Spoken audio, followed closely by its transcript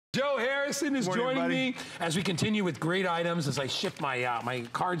Joe Harrison is joining me as we continue with great items as I shift my my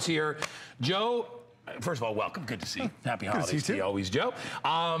cards here. Joe, first of all, welcome. Good to see you. Happy holidays to you always, Joe.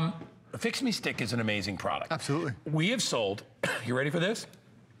 Fix Me Stick is an amazing product. Absolutely. We have sold, you ready for this?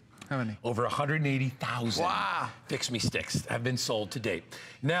 How many? Over 180,000 Fix Me Sticks have been sold to date.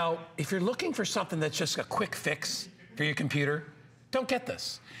 Now, if you're looking for something that's just a quick fix for your computer, don't get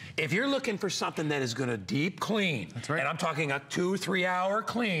this. If you're looking for something that is gonna deep clean, that's right. and I'm talking a 2 or 3 hour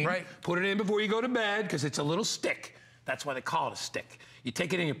clean, right. Put it in before you go to bed, because it's a little stick. That's why they call it a stick. You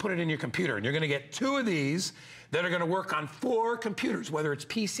take it in, you put it in your computer, and you're gonna get 2 of these that are gonna work on 4 computers, whether it's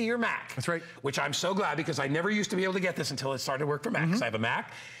PC or Mac. That's right. Which I'm so glad, because I never used to be able to get this until it started to work for Mac, because I have a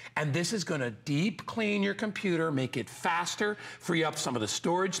Mac. And this is gonna deep clean your computer, make it faster, free up some of the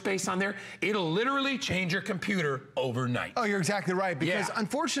storage space on there. It'll literally change your computer overnight. Oh, you're exactly right, because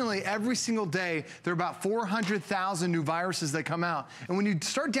unfortunately, every single day, there are about 400,000 new viruses that come out. And when you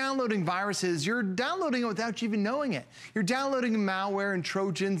start downloading viruses, you're downloading it without you even knowing it. You're downloading malware and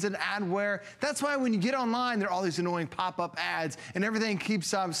Trojans and adware. That's why when you get online, there are all these annoying pop-up ads, and everything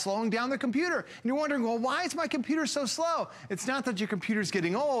keeps slowing down the computer. And you're wondering, well, why is my computer so slow? It's not that your computer's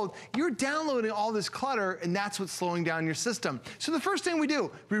getting old. You're downloading all this clutter, and that's what's slowing down your system. So the first thing we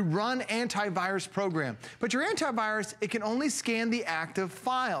do, we run antivirus program. But your antivirus, it can only scan the active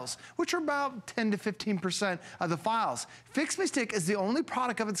files, which are about 10 to 15% of the files. Fix Me Stick is the only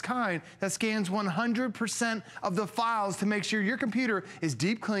product of its kind that scans 100% of the files to make sure your computer is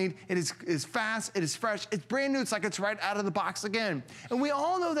deep cleaned, it is fast, it is fresh, it's brand new, it's like it's right out of the box again. And we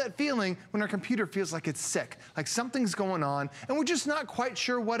all know that feeling when our computer feels like it's sick, like something's going on, and we're just not quite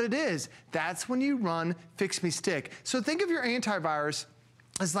sure what it is. That's when you run Fix Me Stick. So think of your antivirus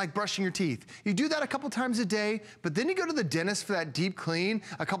as like brushing your teeth. You do that a couple times a day, but then you go to the dentist for that deep clean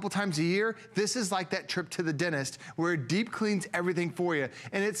a couple times a year. This is like that trip to the dentist where it deep cleans everything for you.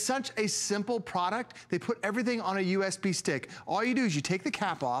 And it's such a simple product. They put everything on a USB stick. All you do is you take the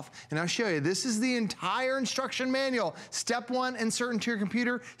cap off, and I'll show you. This is the entire instruction manual. Step 1, insert into your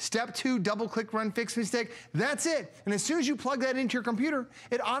computer. Step 2, double click, run Fix Me Stick. That's it. And as soon as you plug that into your computer,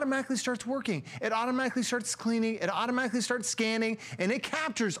 it automatically starts working. It automatically starts cleaning. It automatically starts scanning, and it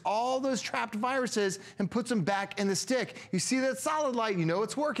captures all those trapped viruses and puts them back in the stick. You see that solid light, you know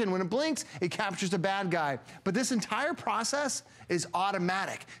it's working. When it blinks, it captures the bad guy. But this entire process is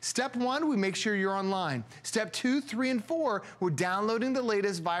automatic. Step 1, we make sure you're online. Step 2, 3, and 4, we're downloading the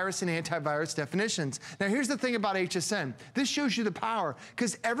latest virus and antivirus definitions. Now here's the thing about HSN. This shows you the power,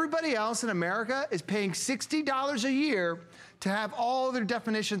 because everybody else in America is paying $60 a year to have all their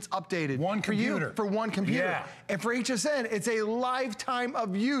definitions updated. One computer. For one computer. Yeah. And for HSN, it's a lifetime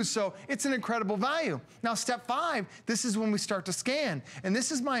of use, so it's an incredible value. Now, step 5, this is when we start to scan. And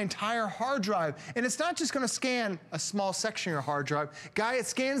this is my entire hard drive. And it's not just gonna scan a small section of your hard drive. Guy, it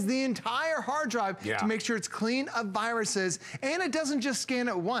scans the entire hard drive to make sure it's clean of viruses. And it doesn't just scan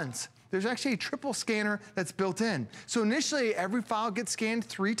it once. There's actually a triple scanner that's built in. So initially, every file gets scanned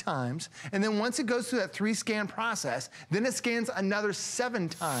 3 times, and then once it goes through that 3 scan process, then it scans another 7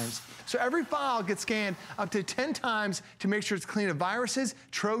 times. So every file gets scanned up to 10 times to make sure it's clean of viruses,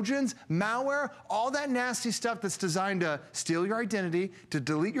 Trojans, malware, all that nasty stuff that's designed to steal your identity, to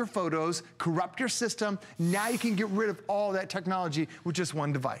delete your photos, corrupt your system. Now you can get rid of all that technology with just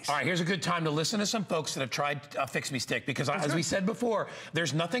one device. All right, here's a good time to listen to some folks that have tried Fix Me Stick, because as we said before,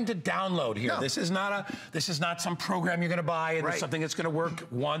 there's nothing to download here. No. This is not some program you're gonna buy and it's something that's gonna work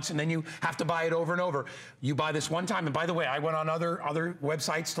once and then you have to buy it over and over. You buy this one time, and by the way, I went on other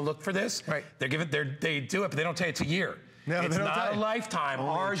websites to look for this. Right. They do it, but they don't tell you it's a year. No, it's not a lifetime.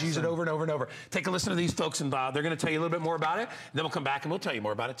 Ours use it over and over and over. Take a listen to these folks, and they're gonna tell you a little bit more about it. Then we'll come back and we'll tell you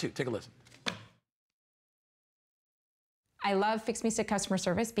more about it too. Take a listen. I love Fix Me Stick customer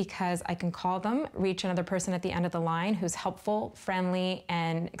service because I can call them, reach another person at the end of the line who's helpful, friendly,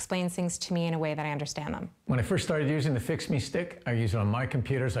 and explains things to me in a way that I understand them. When I first started using the Fix Me Stick, I used it on my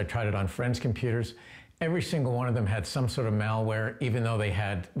computers, I tried it on friends' computers. Every single one of them had some sort of malware, even though they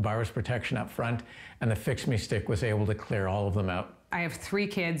had virus protection up front, and the Fix Me Stick was able to clear all of them out. I have 3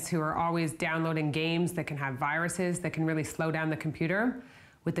 kids who are always downloading games that can have viruses that can really slow down the computer.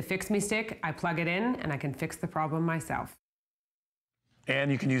 With the Fix Me Stick, I plug it in and I can fix the problem myself.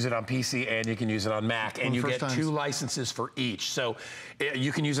 And you can use it on PC and you can use it on Mac, and you get 2 licenses for each. So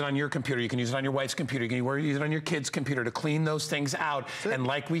you can use it on your computer, you can use it on your wife's computer, you can use it on your kid's computer to clean those things out. And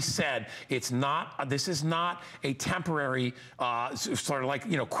like we said, this is not a temporary sort of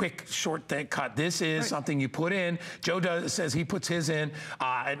like, quick short cut. This is something you put in. Joe says he puts his in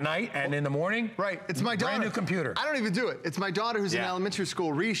at night and in the morning. Right, it's my daughter. Brand new computer. I don't even do it. It's my daughter who's in elementary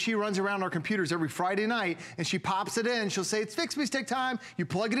school. She runs around our computers every Friday night and she pops it in. She'll say, it's Fix Me Stick time. time, you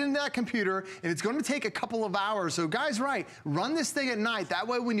plug it into that computer, and it's going to take a couple of hours. So guys, right, run this thing at night. That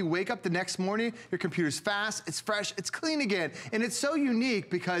way when you wake up the next morning, your computer's fast, it's fresh, it's clean again. And it's so unique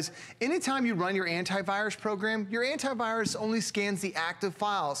because anytime you run your antivirus program, your antivirus only scans the active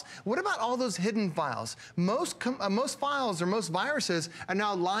files. What about all those hidden files? Most files or most viruses are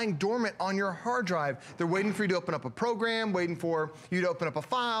now lying dormant on your hard drive. They're waiting for you to open up a program, waiting for you to open up a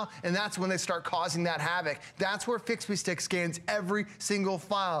file, and that's when they start causing that havoc. That's where Fix Me Stick scans every single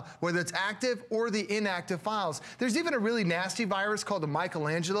file, whether it's active or the inactive files. There's even a really nasty virus called the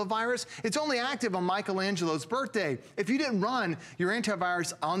Michelangelo virus. It's only active on Michelangelo's birthday. If you didn't run your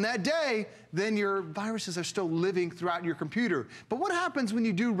antivirus on that day, then your viruses are still living throughout your computer. But what happens when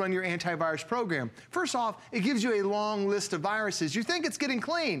you do run your antivirus program? First off, it gives you a long list of viruses. You think it's getting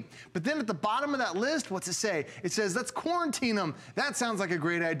clean, but then at the bottom of that list, what's it say? It says, let's quarantine them. That sounds like a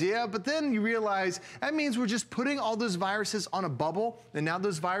great idea, but then you realize that means we're just putting all those viruses on a bubble, and now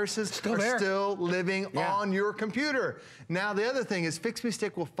those viruses are still living on your computer. Now, the other thing is Fix Me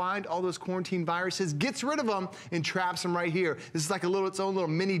Stick will find all those quarantine viruses, gets rid of them, and traps them right here. This is like its own little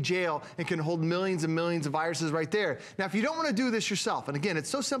mini jail and can hold millions and millions of viruses right there. Now, if you don't want to do this yourself, and again, it's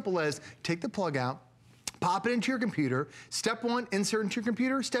so simple as take the plug out, pop it into your computer. Step 1, insert into your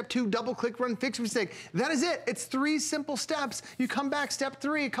computer. Step 2, double click, run Fix Me Stick. That is it. It's 3 simple steps. You come back, step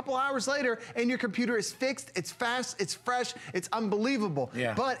 3, a couple hours later, and your computer is fixed, it's fast, it's fresh, it's unbelievable.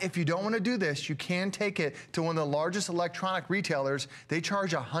 Yeah. But if you don't want to do this, you can take it to one of the largest electronic retailers. They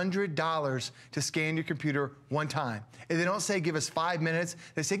charge $100 to scan your computer one time. And they don't say give us 5 minutes.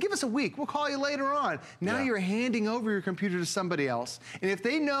 They say give us a week. We'll call you later on. Now you're handing over your computer to somebody else. And if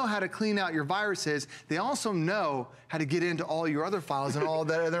they know how to clean out your viruses, they also know how to get into all your other files and all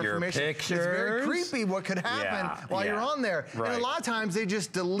that other information. Pictures. It's very creepy what could happen while you're on there. Right. And a lot of times they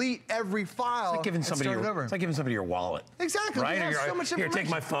just delete every file. It's like giving somebody your wallet. Exactly. Right? We have so much here, take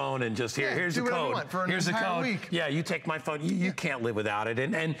my phone and just here's the code. Here's the code. Week. Yeah, you take my phone. You can't live without it.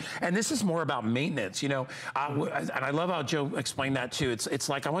 And this is more about maintenance. You know, and I love how Joe explained that too. It's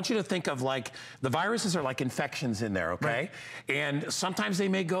like I want you to think of like the viruses are like infections in there, okay? Right. And sometimes they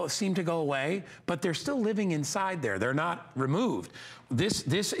may seem to go away, but they're still living inside there. They're not removed. This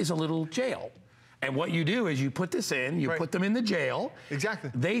is a little jail. And what you do is you put this in, you put them in the jail. Exactly.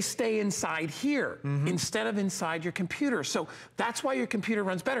 They stay inside here instead of inside your computer. So that's why your computer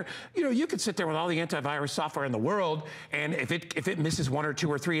runs better. You know, you could sit there with all the antivirus software in the world, and if it misses 1 or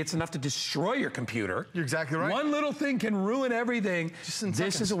 2 or 3, it's enough to destroy your computer. You're exactly right. One little thing can ruin everything. Just in seconds.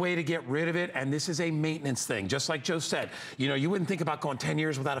 This is a way to get rid of it, and this is a maintenance thing. Just like Joe said, you know, you wouldn't think about going 10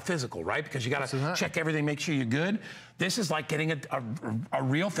 years without a physical, right? Because you got to check everything, make sure you're good. This is like getting a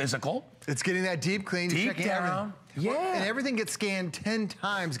real physical. It's getting that deep clean. Deep down. Yeah. And everything gets scanned 10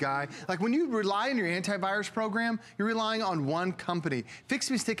 times, guy. Like when you rely on your antivirus program, you're relying on one company. Fix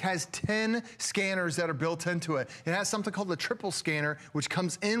Me Stick has 10 scanners that are built into it. It has something called the triple scanner, which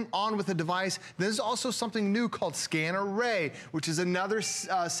comes on with the device. There's also something new called Scan Array, which is another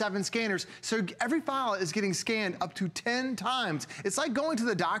 7 scanners. So every file is getting scanned up to 10 times. It's like going to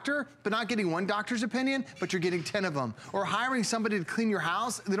the doctor, but not getting one doctor's opinion, but you're getting 10 of them. Or hiring somebody to clean your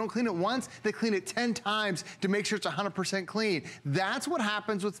house. They don't clean it once, they clean it 10 times to make sure it's 100% clean. That's what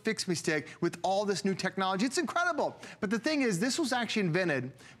happens with Fix Me Stick with all this new technology. It's incredible. But the thing is, this was actually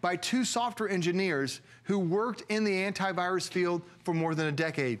invented by 2 software engineers who worked in the antivirus field for more than a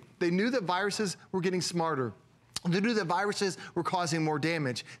decade. They knew that viruses were getting smarter. They knew that viruses were causing more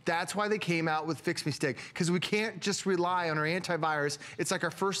damage. That's why they came out with Fix Me Stick, because we can't just rely on our antivirus. It's like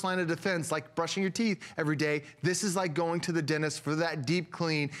our first line of defense, like brushing your teeth every day. This is like going to the dentist for that deep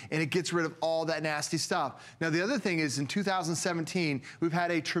clean, and it gets rid of all that nasty stuff. Now, the other thing is, in 2017, we've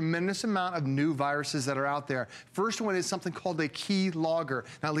had a tremendous amount of new viruses that are out there. First one is something called a key logger.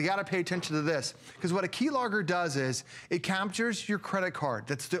 Now, you gotta pay attention to this, because what a key logger does is it captures your credit card.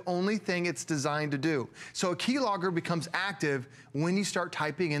 That's the only thing it's designed to do. So a key logger becomes active when you start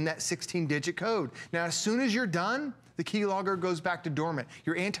typing in that 16-digit code. Now, as soon as you're done, the keylogger goes back to dormant.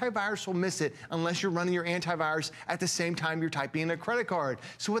 Your antivirus will miss it unless you're running your antivirus at the same time you're typing in a credit card.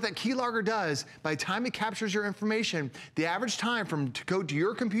 So what that keylogger does, by the time it captures your information, the average time from to go to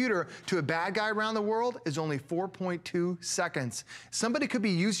your computer to a bad guy around the world is only 4.2 seconds. Somebody could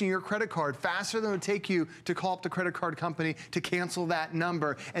be using your credit card faster than it would take you to call up the credit card company to cancel that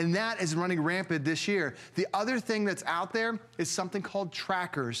number. And that is running rampant this year. The other thing that's out there is something called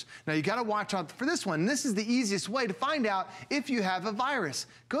trackers. Now, you gotta watch out for this one. This is the easiest way to find out if you have a virus.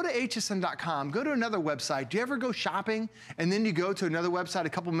 Go to hsn.com, go to another website. Do you ever go shopping and then you go to another website a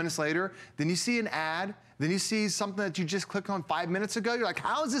couple minutes later, then you see an ad Then you see something that you just clicked on 5 minutes ago. You're like,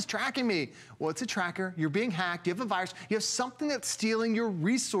 how is this tracking me? Well, it's a tracker. You're being hacked. You have a virus. You have something that's stealing your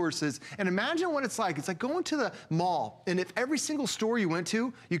resources. And imagine what it's like. It's like going to the mall, and if every single store you went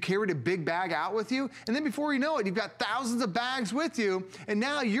to, you carried a big bag out with you, and then before you know it, you've got thousands of bags with you, and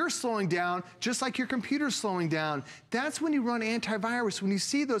now you're slowing down just like your computer's slowing down. That's when you run antivirus, when you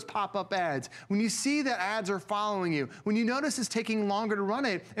see those pop-up ads, when you see that ads are following you, when you notice it's taking longer to run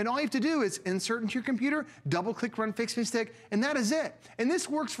it, and all you have to do is insert into your computer, double-click Run Fix Me Stick, and that is it. And this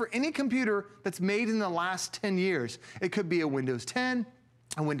works for any computer that's made in the last 10 years. It could be a Windows 10,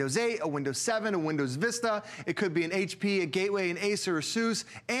 a Windows 8, a Windows 7, a Windows Vista. It could be an HP, a Gateway, an Acer, or ASUS,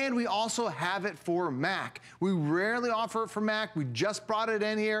 and we also have it for Mac. We rarely offer it for Mac. We just brought it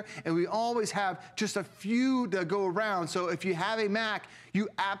in here, and we always have just a few to go around. So if you have a Mac, you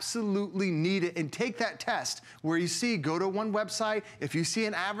absolutely need it. And take that test where you see, go to one website. If you see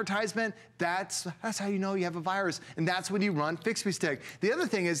an advertisement, that's how you know you have a virus. And that's when you run Fix Me Stick. The other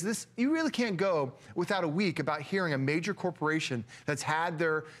thing is this, you really can't go without a week about hearing a major corporation that's had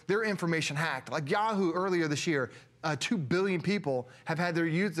their information hacked. Like Yahoo earlier this year, 2 billion people have had their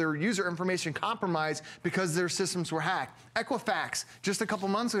user information compromised because their systems were hacked. Equifax, just a couple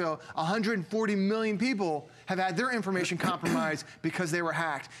months ago, 140 million people have had their information compromised because they were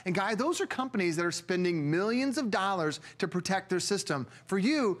hacked. And guys, those are companies that are spending millions of dollars to protect their system. For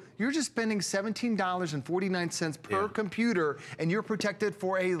you, you're just spending $17.49 per computer, and you're protected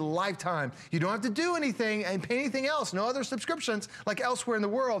for a lifetime. You don't have to do anything and pay anything else. No other subscriptions like elsewhere in the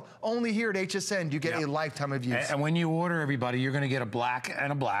world. Only here at HSN, you get a lifetime of use. And when you order, everybody, you're going to get a black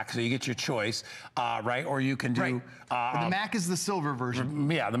and a black, so you get your choice, right? Or you can do... the Mac is the silver version.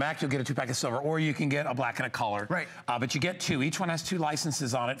 Yeah, the Mac, you'll get a 2-pack of silver, or you can get a black and a color. Right. But you get 2. Each one has 2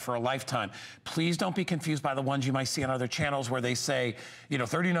 licenses on it for a lifetime. Please don't be confused by the ones you might see on other channels where they say, you know,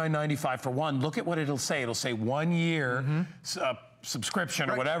 $39.95 for one. Look at what it'll say. It'll say 1 year subscription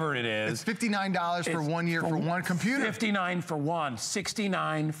or whatever it is. It's $59 for 1 year for one computer. $59 for one,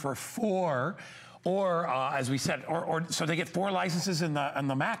 $69 for 4. Or, as we said, so they get 4 licenses in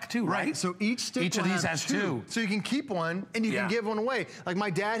the Mac too, right? So each stick each of these has 2. So you can keep one and you can give one away. Like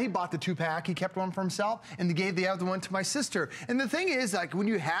my dad, he bought the 2-pack, he kept one for himself, and he gave the other one to my sister. And the thing is, like when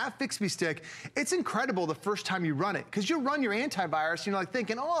you have Fix Me Stick, it's incredible the first time you run it, because you run your antivirus, you're like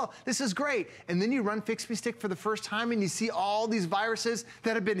thinking, oh, this is great. And then you run Fix Me Stick for the first time and you see all these viruses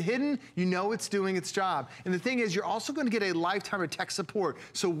that have been hidden, you know it's doing its job. And the thing is, you're also going to get a lifetime of tech support.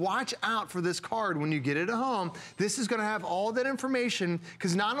 So watch out for this card when you get it at home. This is going to have all that information,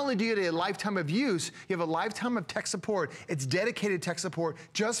 because not only do you get a lifetime of use, you have a lifetime of tech support. It's dedicated tech support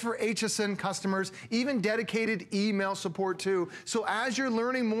just for HSN customers, even dedicated email support too. So as you're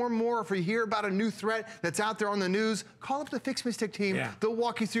learning more and more, if you hear about a new threat that's out there on the news, call up the Fix Me Stick team. They'll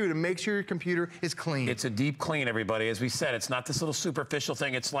walk you through to make sure your computer is clean. It's a deep clean, everybody. As we said, it's not this little superficial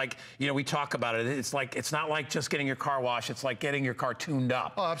thing. It's like, you know, we talk about it. It's like, it's not like just getting your car washed. It's like getting your car tuned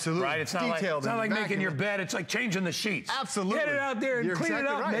up. Oh, absolutely. Right? It's not like making your bed. It's like changing the sheets. Absolutely. Get it out there and clean it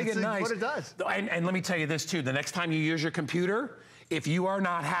up, make it nice. What it does. And let me tell you this too. The next time you use your computer, if you are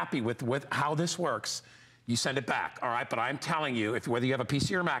not happy with how this works, you send it back, all right? But I'm telling you, whether you have a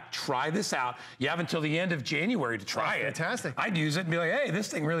PC or Mac, try this out. You have until the end of January to try it. Fantastic. I'd use it and be like, hey, this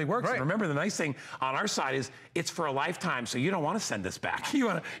thing really works. And remember, the nice thing on our side is it's for a lifetime, so you don't want to send this back. You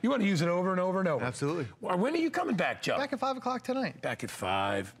want to use it over and over and over. Absolutely. When are you coming back, Joe? Back at 5 o'clock tonight. Back at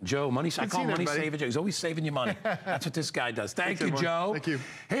 5. Joe, I call Money Saving Joe. He's always saving you money. That's what this guy does. Thank you, Joe. Thank you.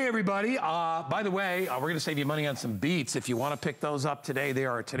 Hey, everybody. By the way, we're going to save you money on some Beats. If you want to pick those up today, they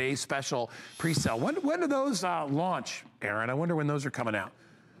are today's special pre-sale. When do those launch, Aaron? I wonder when those are coming out.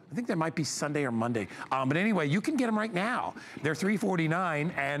 I think that might be Sunday or Monday. But anyway, you can get them right now. They're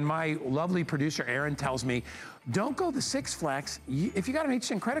 $349, and my lovely producer, Aaron, tells me, don't go the 6 Flex. If you got an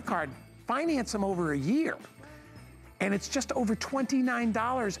HSN credit card, finance them over a year. And it's just over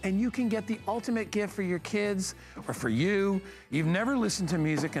 $29, and you can get the ultimate gift for your kids or for you. You've never listened to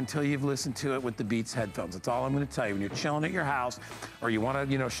music until you've listened to it with the Beats headphones. That's all I'm gonna tell you. When you're chilling at your house, or you wanna,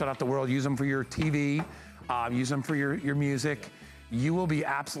 shut out the world, use them for your TV, use them for your music, you will be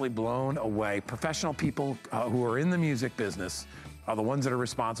absolutely blown away. Professional people who are in the music business are the ones that are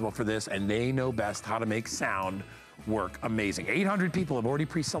responsible for this, and they know best how to make sound work amazing. 800 people have already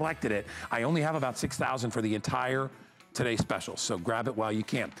pre-selected it. I only have about 6,000 for the entire Today special, so grab it while you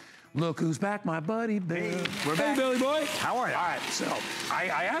can. Look who's back, my buddy Bill. Hey, we're back. Hey, Billy boy. How are you? All right, so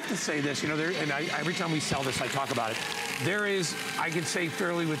I have to say this, you know, every time we sell this, I talk about it. There is, I can say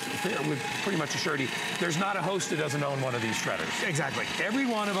fairly with pretty much a surety, there's not a host who doesn't own one of these shredders. Exactly. Every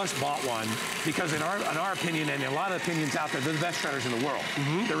one of us bought one because in our opinion, and a lot of opinions out there, they're the best shredders in the world.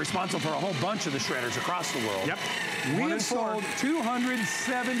 They're responsible for a whole bunch of the shredders across the world. Yep. We have sold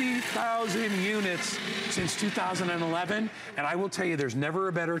 270,000 units since 2011, and I will tell you, there's never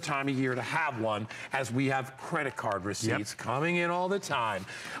a better time of year to have one, as we have credit card receipts coming in all the time.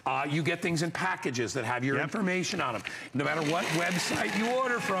 You get things in packages that have your information on them. No matter what website you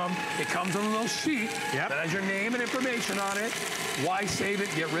order from, it comes on a little sheet that has your name and information on it. Why save it?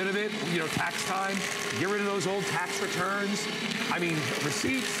 Get rid of it. You know, tax time. Get rid of those old tax returns. I mean,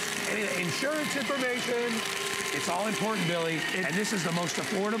 receipts, insurance information. It's all important, Billy. And this is the most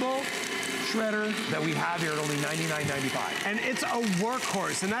affordable shredder that we have here at only $99.95. And it's a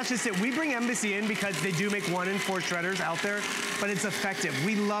workhorse, and that's just it. We bring Embassy in because they do make 1 in 4 shredders out there, but it's effective.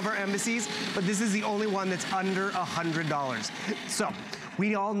 We love our Embassies, but this is the only one that's under $100. So,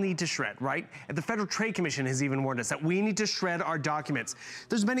 we all need to shred, right? And the Federal Trade Commission has even warned us that we need to shred our documents.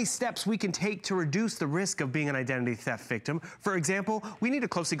 There's many steps we can take to reduce the risk of being an identity theft victim. For example, we need to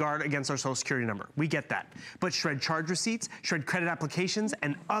closely guard against our social security number. We get that. But shred charge receipts, shred credit applications,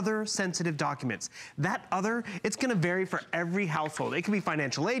 and other sensitive documents. That other, it's gonna vary for every household. It can be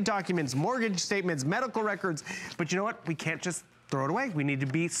financial aid documents, mortgage statements, medical records, but you know what? We can't just throw it away. We need to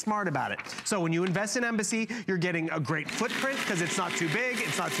be smart about it. So when you invest in Embassy, you're getting a great footprint because it's not too big,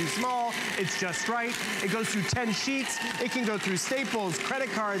 it's not too small, it's just right. It goes through 10 sheets. It can go through staples,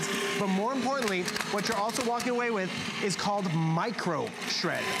 credit cards, but more importantly, what you're also walking away with is called micro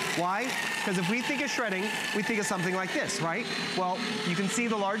shred. Why? Because if we think of shredding, we think of something like this, right? Well, you can see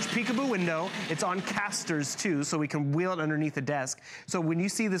the large peekaboo window. It's on casters too, so we can wheel it underneath the desk. So when you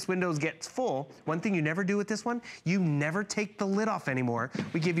see this window gets full, one thing you never do with this one, you never take the lid off anymore.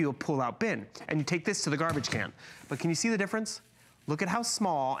 We give you a pull-out bin, and you take this to the garbage can. But can you see the difference? Look at how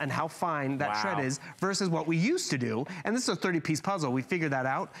small and how fine that shred is versus what we used to do. And this is a 30-piece puzzle. We figured that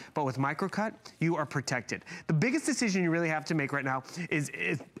out. But with microcut, you are protected. The biggest decision you really have to make right now is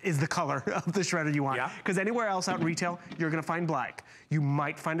the color of the shredder you want. Because anywhere else out in retail, you're going to find black. You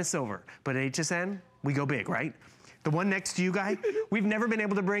might find a silver. But at HSN, we go big, right? The one next to you, Guy, we've never been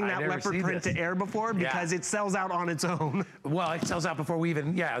able to bring that leopard print to air before because it sells out on its own. Well, it sells out before we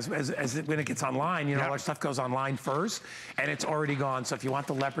even, when it gets online, you know, all our stuff goes online first, and it's already gone. So if you want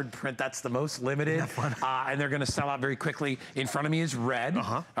the leopard print, that's the most limited, and they're gonna sell out very quickly. In front of me is red,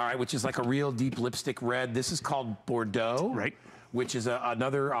 all right, which is like a real deep lipstick red. This is called Bordeaux. Right. Which is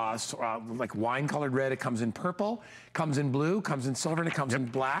another like wine-colored red. It comes in purple, comes in blue, comes in silver, and it comes in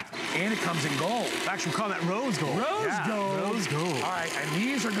black, and it comes in gold. Actually, we call that rose gold. Rose gold. Rose gold. All right, and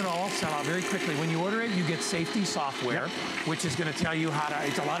these are gonna all sell out very quickly. When you order it, you get safety software, which is gonna tell you how to,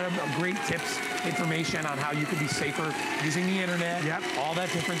 it's a lot of great tips, information on how you can be safer using the internet, all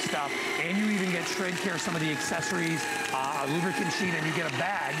that different stuff. And you even get Shred Care, some of the accessories, a lubricant sheet, and you get a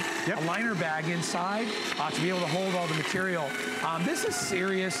bag, a liner bag inside to be able to hold all the material. This is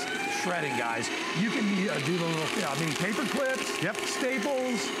serious shredding, guys. You can do the little mini paper clips,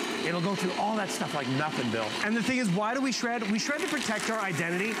 staples. It'll go through all that stuff like nothing, Bill. And the thing is, why do we shred? We shred to protect our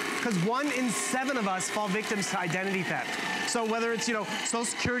identity, because 1 in 7 of us fall victims to identity theft. So whether it's, you know, social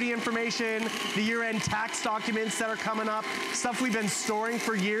security information, the year-end tax documents that are coming up, stuff we've been storing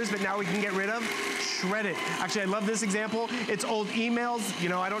for years but now we can get rid of, shred it. Actually, I love this example. It's old emails. You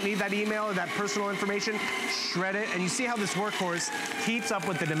know, I don't need that email or that personal information. Shred it. And you see how this workhorse keeps up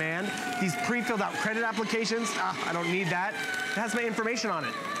with the demand. These pre-filled out credit applications, I don't need that. It has my information on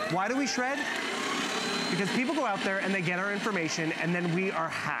it. Why do we shred? Because people go out there and they get our information and then we are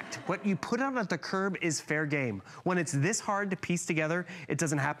hacked. What you put out at the curb is fair game. When it's this hard to piece together, it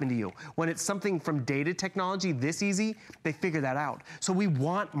doesn't happen to you. When it's something from data technology this easy, they figure that out. So we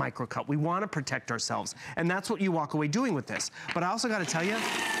want microcut. We want to protect ourselves. And that's what you walk away doing with this. But I also got to tell you,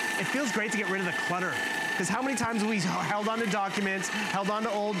 it feels great to get rid of the clutter. Because how many times have we held on to documents, held on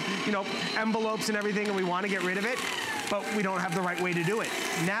to old, you know, envelopes and everything, and we want to get rid of it, but we don't have the right way to do it.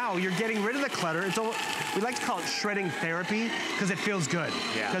 Now you're getting rid of the clutter. We like to call it shredding therapy because it feels good.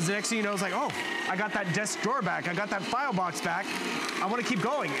 Because the next thing you know, it's like, oh, I got that desk drawer back. I got that file box back. I want to keep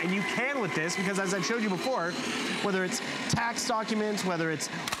going. And you can with this because, as I've showed you before, whether it's tax documents, whether it's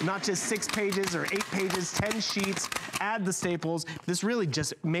not just 6 pages or 8 pages, 10 sheets, add the staples. This really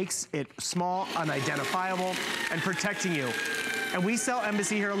just makes it small, unidentifiable, and protecting you. And we sell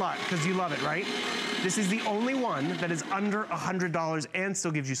Embassy here a lot because you love it, right? This is the only one that is under $100 and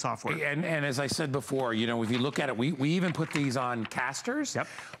still gives you software. And as I said before, you know, if you look at it, we even put these on casters. Yep.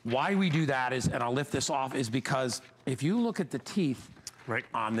 Why we do that is, and I'll lift this off, is because if you look at the teeth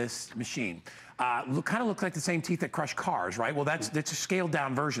on this machine, kind of look like the same teeth that crush cars, right? Well, that's a scaled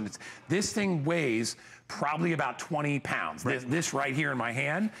down version. This thing weighs probably about 20 pounds. Right. This right here in my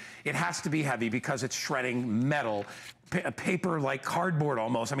hand, it has to be heavy because it's shredding metal, paper like cardboard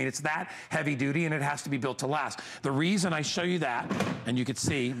almost. I mean, it's that heavy duty and it has to be built to last. The reason I show you that, and you can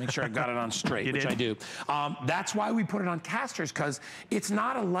see, make sure I got it on straight, which I do. That's why we put it on casters, because it's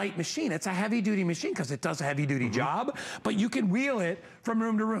not a light machine. It's a heavy duty machine because it does a heavy duty job, but you can wheel it from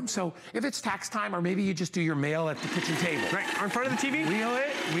room to room. So if it's tax time, or maybe you just do your mail at the kitchen table. Right, or in front of the TV.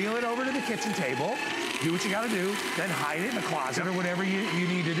 Wheel it over to the kitchen table. Do what you gotta do, then hide it in the closet or whatever you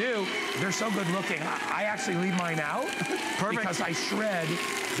need to do. They're so good looking. I actually leave mine out because I shred,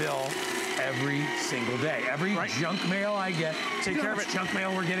 Bill, every single day. Every junk mail I get, take care of it. Junk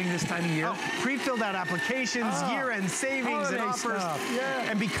mail we're getting this time of year. Pre-filled out applications, year-end savings and offers.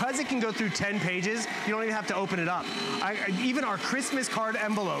 And because it can go through 10 pages, you don't even have to open it up. Even our Christmas card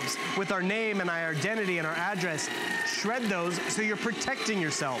envelopes with our name and our identity and our address, shred those so you're protecting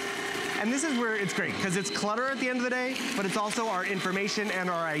yourself. And this is where it's great, because it's clutter at the end of the day, but it's also our information and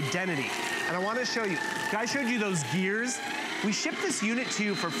our identity. And I want to show you, I showed you those gears. We ship this unit to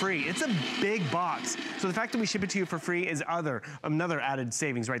you for free. It's a big box. So the fact that we ship it to you for free is another added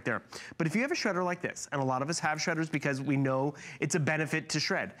savings right there. But if you have a shredder like this, and a lot of us have shredders because we know it's a benefit to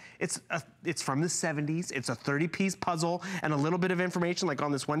shred. It's from the 70s. It's a 30-piece puzzle and a little bit of information like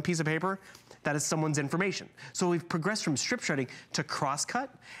on this one piece of paper. That is someone's information. So we've progressed from strip shredding to crosscut,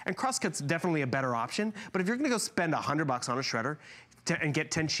 and crosscut's definitely a better option. But if you're gonna go spend $100 on a shredder, and get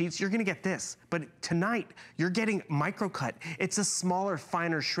 10 sheets, you're gonna get this. But tonight, you're getting microcut. It's a smaller,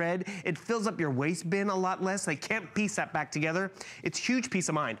 finer shred. It fills up your waste bin a lot less. They can't piece that back together. It's huge peace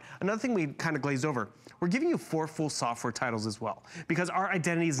of mind. Another thing we kind of glazed over, we're giving you 4 full software titles as well, because our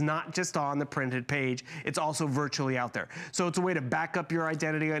identity is not just on the printed page, it's also virtually out there. So it's a way to back up your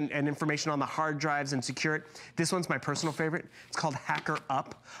identity and information on the hard drives and secure it. This one's my personal favorite. It's called Hacker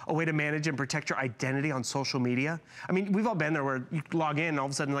Up, a way to manage and protect your identity on social media. I mean, we've all been there where you log in and all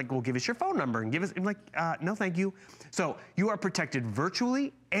of a sudden, like, well, give us your phone number and give us, I'm like, no, thank you. So you are protected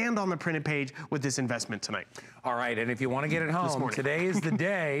virtually and on the printed page with this investment tonight. All right, and if you want to get it home, today is the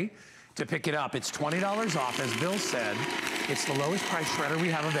day to pick it up. It's $20 off, as Bill said. It's the lowest price shredder we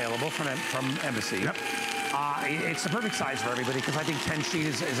have available from Embassy. Yep. It's the perfect size for everybody, because I think 10 sheet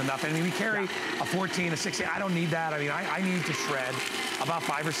is enough. I mean, we carry a 14, a 16. I don't need that. I mean, I need to shred about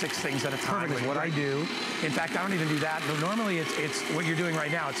 5 or 6 things at a time is what I do. In fact, I don't even do that. Normally, it's what you're doing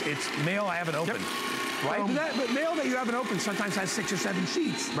right now. It's mail I haven't opened. Right? But mail that you haven't opened sometimes has 6 or 7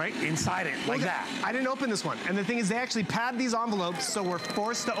 sheets inside it, like that. I didn't open this one. And the thing is, they actually pad these envelopes, so we're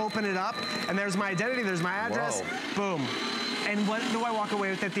forced to open it up. And there's my identity, there's my address. Whoa. Boom. And what do I walk away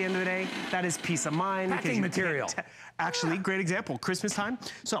with at the end of the day? That is peace of mind. Packing material. Actually, great example, Christmas time.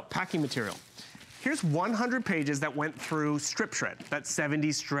 So, packing material. Here's 100 pages that went through strip shred, that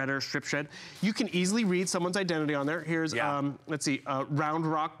 70s shredder strip shred. You can easily read someone's identity on there. Here's, let's see, Round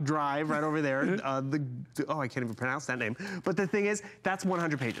Rock Drive right over there. Oh, I can't even pronounce that name. But the thing is, that's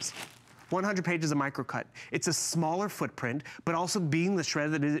 100 pages. 100 pages of microcut. It's a smaller footprint, but also being the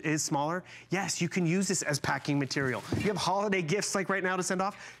shred that is smaller, yes, you can use this as packing material. You have holiday gifts like right now to send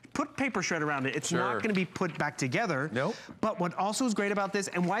off, put paper shred around it. It's not gonna be put back together. Nope. But what also is great about this,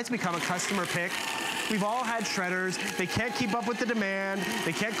 and why it's become a customer pick, we've all had shredders. They can't keep up with the demand.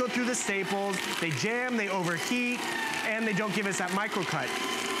 They can't go through the staples. They jam, they overheat, and they don't give us that microcut.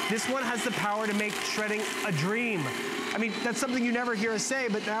 This one has the power to make shredding a dream. I mean, that's something you never hear us say,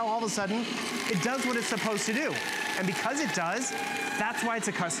 but now all of a sudden, it does what it's supposed to do. And because it does, that's why it's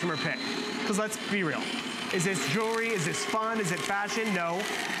a customer pick. Because let's be real. Is this jewelry? Is this fun? Is it fashion? No.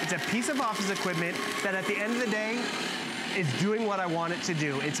 It's a piece of office equipment that at the end of the day, is doing what I want it to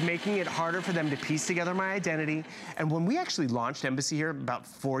do. It's making it harder for them to piece together my identity. And when we actually launched Embassy here about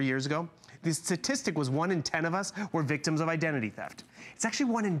 4 years ago, the statistic was 1 in 10 of us were victims of identity theft. It's actually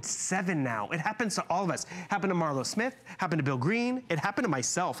 1 in 7 now. It happens to all of us. Happened to Marlo Smith, happened to Bill Green, it happened to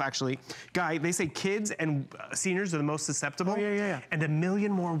myself, actually. Guy, they say kids and seniors are the most susceptible. And 1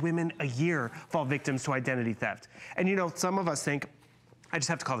 million more women a year fall victims to identity theft. And you know, some of us think, I just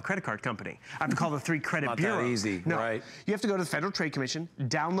have to call the credit card company. I have to call the 3 credit bureaus. Not that easy, right? You have to go to the Federal Trade Commission,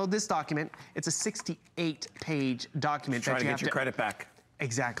 download this document. It's a 68-page document. Try to get your credit back.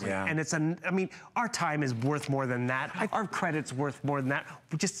 Exactly. Yeah. And it's, I mean, our time is worth more than that. Our credit's worth more than that.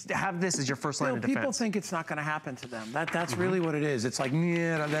 Just have this as your first line of defense. People think it's not going to happen to them. That's really what it is. It's like,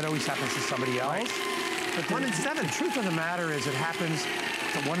 yeah, that always happens to somebody else. Right. But 1 in 7. The truth of the matter is, it happens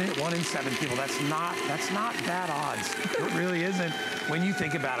to 1 in 7 people. That's not bad odds. It really isn't when you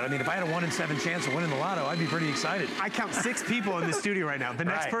think about it. I mean, if I had a 1 in 7 chance of winning the lotto, I'd be pretty excited. I count 6 people in the studio right now. The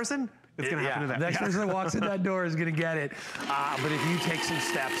next person, it's going to happen to them. The next person that walks in that door is going to get it. But if you take some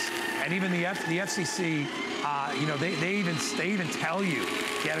steps, and even the FCC, you know, they even tell you,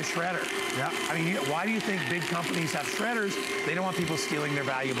 get a shredder. Yeah. I mean, why do you think big companies have shredders? They don't want people stealing their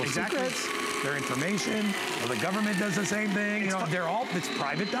valuable secrets, their information. Well, the government does the same thing. You know, it's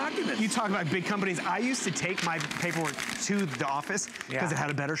private documents. You talk about big companies. I used to take my paperwork to the office because it had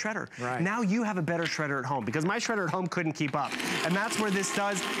a better shredder. Right. Now you have a better shredder at home because my shredder at home couldn't keep up. And that's where this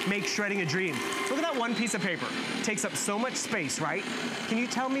does make shredding a dream. Look at that one piece of paper. It takes up so much space, right? Can you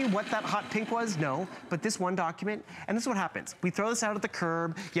tell me what that hot pink was? No, but this one document, and this is what happens. We throw this out at the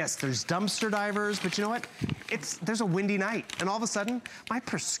curb. Yes, there's dumpster divers, but you know what? There's a windy night, and all of a sudden, my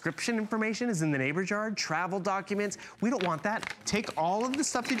prescription information is in the neighbor's yard, travel documents. We don't want that. Take all of the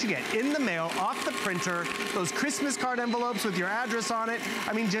stuff that you get in the mail, off the printer, those Christmas card envelopes with your address on it.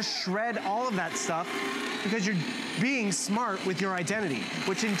 I mean, just shred all of that stuff because you're being smart with your identity,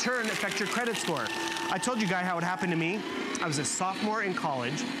 which in turn affects your credit score. I told you, Guy, how it happened to me. I was a sophomore in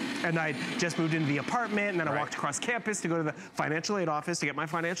college, and I just moved into the apartment, and then I walked across campus to go to the financial aid office to get my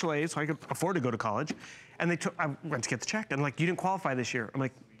financial aid so I could afford to go to college. And I went to get the check, and like, you didn't qualify this year. I'm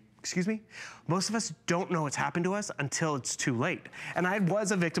like, excuse me? Most of us don't know what's happened to us until it's too late. And I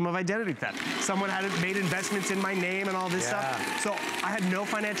was a victim of identity theft. Someone had made investments in my name and all this stuff. So I had no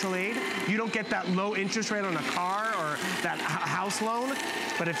financial aid. You don't get that low interest rate on a car or that house loan.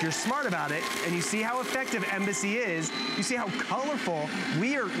 But if you're smart about it and you see how effective Embassy is, you see how colorful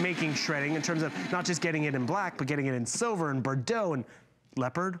we are making shredding in terms of not just getting it in black, but getting it in silver and Bordeaux and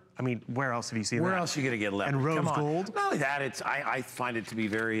leopard. I mean, where else have you seen that? Where else are you going to get leopard? And rose gold. Not only that, I find it to be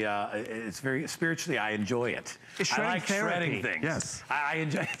very, it's very spiritually, I enjoy it. It's I like shredding things. Yes. I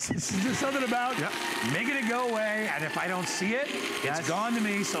enjoy it. There's something about making it go away, and if I don't see it, it's gone to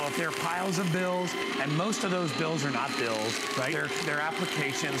me. So if there are piles of bills, and most of those bills are not bills, right? They're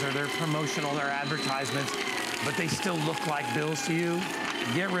applications or they're promotional, they're advertisements, but they still look like bills to you,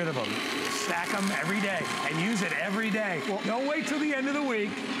 get rid of them. Stack them every day and use it every day. Well, don't wait till the end of the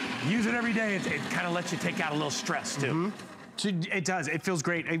week. Use it every day. It kind of lets you take out a little stress too. It does. It feels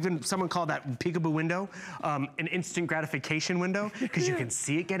great. Even someone called that peekaboo window an instant gratification window because you can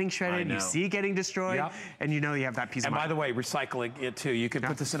see it getting shredded, you see it getting destroyed, and you know you have that peace of mind. And by the way, recycling it too. You can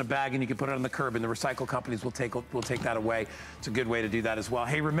put this in a bag and you can put it on the curb, and the recycle companies will take that away. It's a good way to do that as well.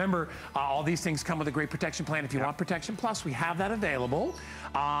 Hey, remember, all these things come with a great protection plan. If you want Protection Plus, we have that available.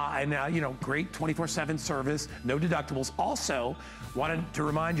 You know, great 24/7 service, no deductibles. Also, wanted to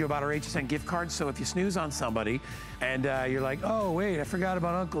remind you about our HSN gift card. So if you snooze on somebody and you're like, oh, wait, I forgot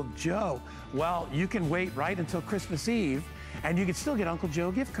about Uncle Joe. Well, you can wait right until Christmas Eve, and you can still get Uncle Joe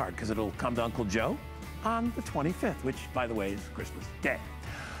a gift card because it'll come to Uncle Joe on the 25th, which, by the way, is Christmas Day.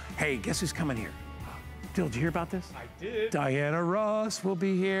 Hey, guess who's coming here? Dill, did you hear about this? I did. Diana Ross will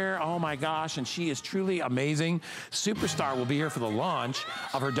be here. Oh my gosh, and she is truly amazing. Superstar will be here for the launch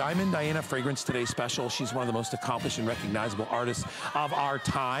of her Diamond Diana Fragrance Today special. She's one of the most accomplished and recognizable artists of our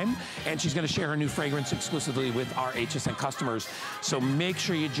time, and she's going to share her new fragrance exclusively with our HSN customers. So make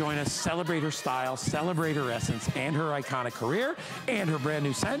sure you join us, celebrate her style, celebrate her essence, and her iconic career, and her brand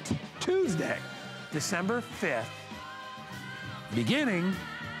new scent, Tuesday, December 5th, beginning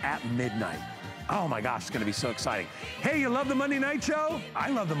at midnight. Oh my gosh, it's gonna be so exciting. Hey, you love the Monday Night Show? I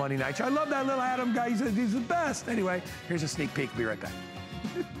love the Monday Night Show. I love that little Adam guy, he's the best. Anyway, here's a sneak peek, be right back.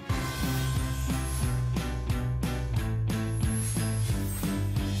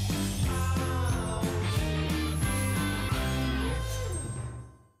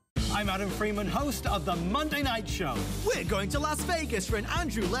 I'm Adam Freeman, host of The Monday Night Show. We're going to Las Vegas for an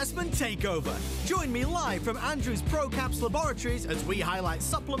Andrew Lessman takeover. Join me live from Andrew's ProCaps Laboratories as we highlight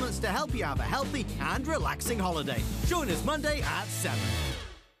supplements to help you have a healthy and relaxing holiday. Join us Monday at 7.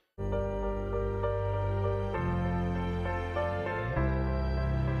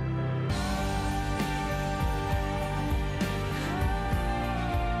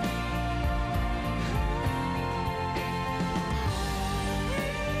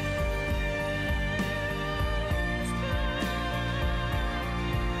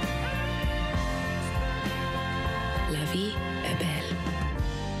 La vie est belle.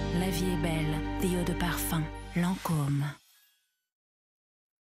 La vie est belle. The Eau de Parfum. Lancôme.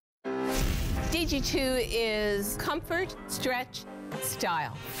 KG2 is comfort, stretch,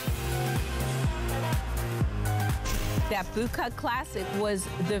 style. That boot cut classic was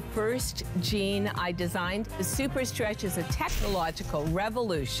the first jean I designed. The Super Stretch is a technological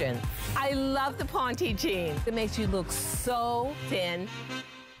revolution. I love the Ponte jean. It makes you look so thin.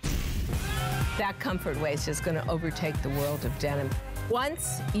 That comfort waist is going to overtake the world of denim.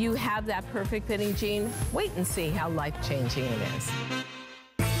 Once you have that perfect fitting jean, wait and see how life-changing it is.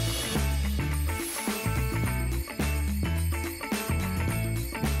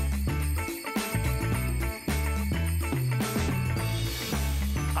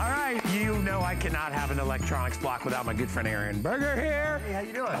 I cannot have an electronics block without my good friend Aaron Berger here. Hey, how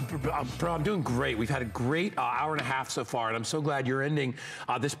you doing? Bro, I'm doing great. We've had a great hour and a half so far, and I'm so glad you're ending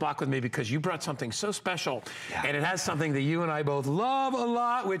this block with me because you brought something so special, and it has something that you and I both love a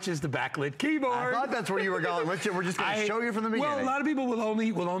lot, which is the backlit keyboard. I thought that's where you were going. We're just going to show you from the beginning. Well, a lot of people will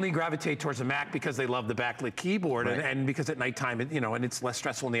only gravitate towards the Mac because they love the backlit keyboard, right. and because at nighttime, and it's less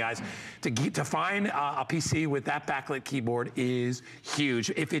stressful in the eyes. To find a PC with that backlit keyboard is huge.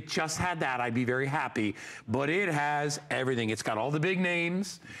 If it just had that, I'd be very happy, but it has everything. It's got all the big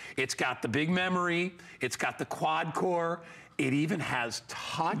names. It's got the big memory. It's got the quad core. It even has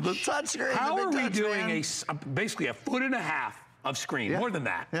touch. The touch screen. How are we doing basically a foot and a half of screen, more than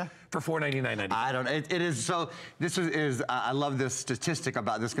that, for $499.99? I don't. It is so. This is. I love this statistic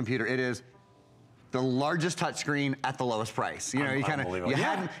about this computer. It is the largest touchscreen at the lowest price. You know, you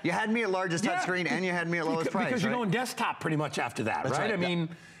had me at largest touchscreen and you had me at lowest price. Because you're going desktop pretty much after that, right? I mean,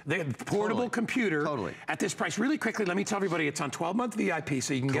 the portable computer at this price. Really quickly, let me tell everybody it's on 12-month VIP,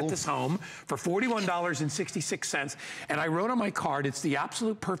 so you can get this home for $41.66. And I wrote on my card, it's the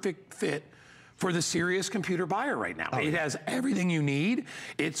absolute perfect fit for the serious computer buyer right now. It has everything you need.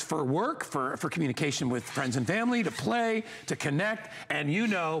 It's for work, for communication with friends and family, to play, to connect, and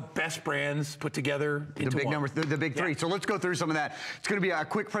best brands put together into the big numbers, the big three. So let's go through some of that. It's going to be a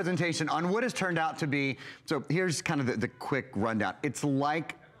quick presentation on what has turned out to be. So here's kind of the quick rundown. It's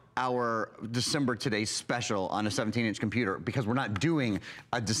like our December Today special on a 17-inch computer, because we're not doing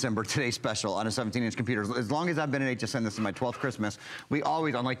a December Today special on a 17-inch computer. As long as I've been at HSN, this is my 12th Christmas, we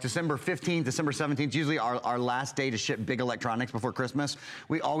always, on like December 15th, December 17th, usually our last day to ship big electronics before Christmas,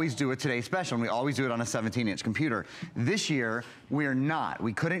 we always do a Today special, and we always do it on a 17-inch computer. This year, we're not.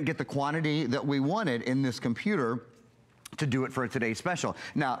 We couldn't get the quantity that we wanted in this computer to do it for a Today special.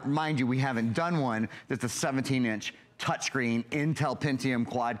 Now, mind you, we haven't done one that's a 17-inch touchscreen, Intel Pentium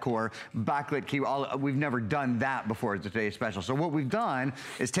quad-core, backlit key. We've never done that before as a Today special. So what we've done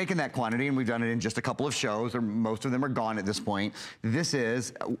is taken that quantity, and we've done it in just a couple of shows, or most of them are gone at this point. This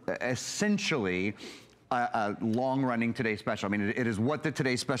is essentially a long-running Today special. I mean, it is what the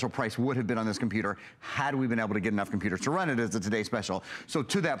Today special price would have been on this computer had we been able to get enough computers to run it as a Today special. So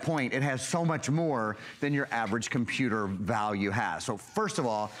to that point, it has so much more than your average computer value has. So first of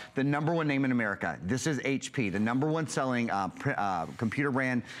all, the #1 name in America. This is HP, the #1 selling computer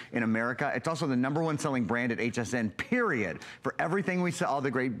brand in America. It's also the #1 selling brand at HSN, period. For everything we sell, all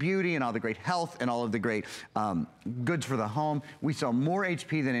the great beauty and all the great health and all of the great goods for the home, we sell more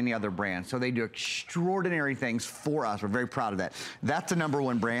HP than any other brand. So they do extraordinary things for us. We're very proud of that. That's the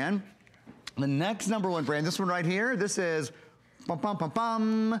 #1 brand. The next #1 brand, this one right here, this is Intel.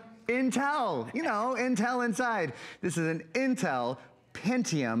 Intel inside. This is an Intel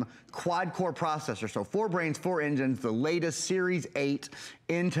Pentium quad-core processor. So 4 brains, 4 engines, the latest Series 8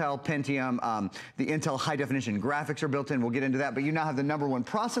 Intel Pentium. The Intel high-definition graphics are built in. We'll get into that. But you now have the #1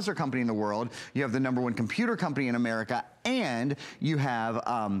 processor company in the world. You have the #1 computer company in America. And you have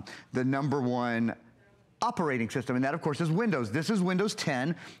the #1 operating system, and that of course is Windows. This is Windows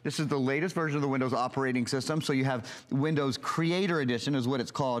 10. This is the latest version of the Windows operating system. So you have Windows Creator Edition is what it's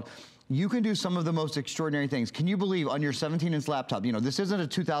called. You can do some of the most extraordinary things. Can you believe on your 17-inch laptop, this isn't a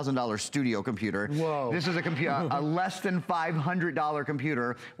 $2,000 studio computer. Whoa. This is a less than $500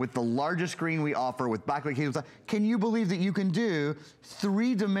 computer with the largest screen we offer with backlit keys. Can you believe that you can do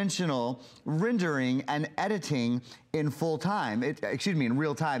 3-dimensional rendering and editing in full time? In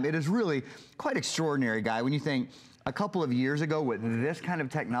real time. It is really quite extraordinary, Guy, when you think a couple of years ago what this kind of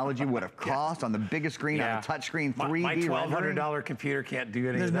technology would have cost on the biggest screen on a touchscreen 3D My $1,200 computer can't do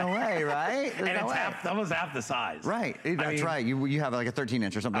any of that. There's no way, right? And it's almost half the size. Right, that's right. You have like a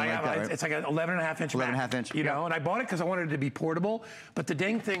 13-inch or something like that, right? It's like an 11.5-inch 11.5-inch. And I bought it because I wanted it to be portable, but the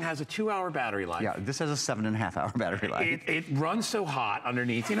dang thing has a 2-hour battery life. Yeah, this has a 7.5-hour battery life. It runs so hot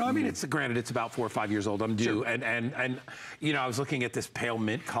underneath. Granted, it's about 4 or 5 years old. I'm due. Sure. And I was looking at this pale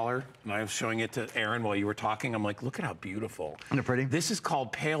mint color, and I was showing it to Aaron while you were talking. I'm like, look at how beautiful. Isn't it pretty? This is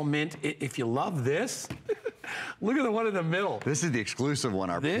called pale mint. If you love this, Look at the one in the middle. This is the exclusive one,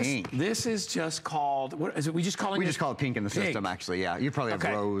 our pink. This is just called, what is it? We just call it? We just call it pink in the system, actually, yeah. You probably have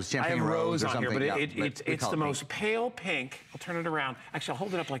rose, champagne rose or on something. Here, but it's the most pale pink. I'll turn it around. Actually, I'll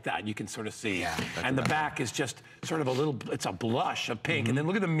hold it up like that and you can sort of see. Yeah, and the back is just sort of a little, it's a blush of pink. And then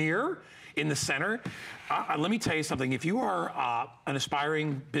look at the mirror in the center. Let me tell you something. If you are an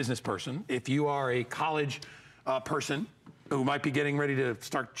aspiring business person, if you are a college person who might be getting ready to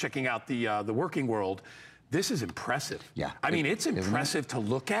start checking out the working world, this is impressive. Yeah. I mean, it's impressive to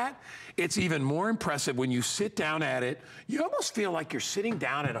look at. It's even more impressive when you sit down at it. You almost feel like you're sitting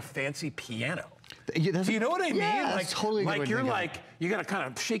down at a fancy piano. Do you know what I mean? Yeah, like, totally like you're like, you got to kind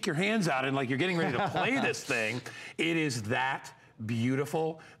of shake your hands out and like you're getting ready to play this thing. It is that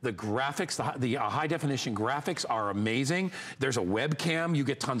beautiful. The graphics, the high definition graphics are amazing. There's a webcam. You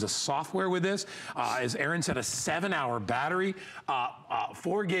get tons of software with this. As Aaron said, a 7-hour battery,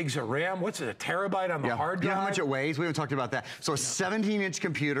 4 gigs of RAM. What's it, a terabyte on the hard drive? Do you know how much it weighs? We haven't talked about that. So a 17-inch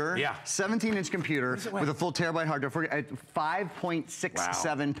computer. Yeah. 17-inch computer with a full terabyte hard drive.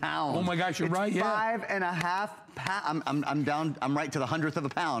 5.67 pounds. Oh my gosh, you're right. Yeah. 5.5 pounds. I'm down. I'm right to the 100th of a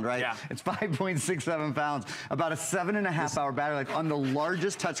pound, right? Yeah. It's 5.67 pounds. About a 7.5-hour battery life on the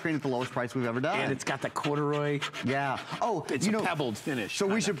largest touchscreen at the lowest price we've ever done. And it's got the corduroy. Yeah. Oh, it's a pebbled finish. So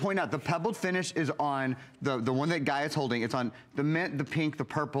we should point out the pebbled finish is on the one that Guy is holding. It's on the mint, the pink, the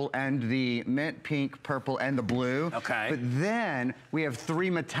purple, and the mint, pink, purple, and the blue. Okay. But then we have 3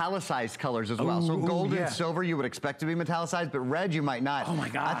 metallicized colors as well. So gold and silver you would expect to be metallicized, but red you might not. Oh my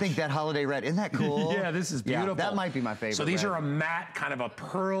gosh. I think that holiday red, isn't that cool? Yeah, this is beautiful. Yeah, that might be my favorite. So these are a matte, kind of a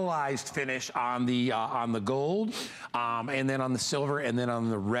pearlized finish on the gold, and then on the silver, and then on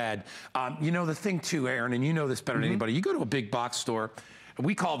the red. You know the thing too, Aaron, and you know this better than anybody. You go to a big box store.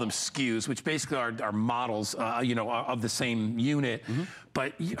 We call them SKUs, which basically are models, you know, of the same unit.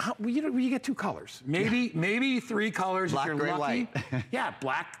 But you get 2 colors, maybe 3 colors black, if you're gray, lucky. white. Yeah,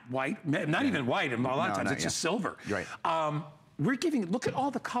 black, white, not even white. A lot of times it's just silver. Right. We're giving, look at all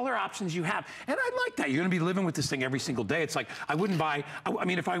the color options you have. And I like that. You're going to be living with this thing every single day. It's like, I wouldn't buy, I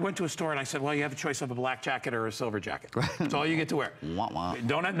mean, if I went to a store and I said, well, you have a choice of a black jacket or a silver jacket. That's all you get to wear.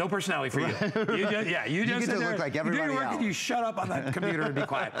 Don't have, no personality for you. You just get to look like everybody else. You shut up on that computer and be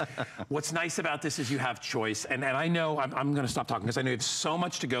quiet. What's nice about this is you have choice. And I know, I'm going to stop talking because I know you have so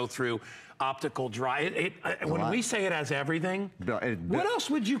much to go through. Optical dry. When we say it has everything, what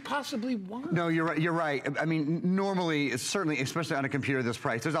else would you possibly want? No, you're right. You're right. I mean, normally, certainly, especially on a computer this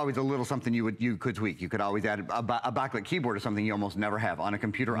price, there's always a little something you could tweak. You could always add a backlit keyboard or something you almost never have on a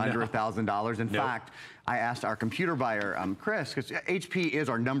computer under $1,000. In fact, I asked our computer buyer, Chris, because HP is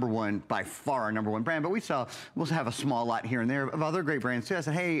our by far our #1 brand, but we'll have a small lot here and there of other great brands too. I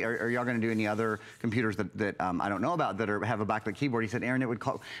said, hey, are y'all going to do any other computers that I don't know about that have a backlit keyboard? He said, Aaron,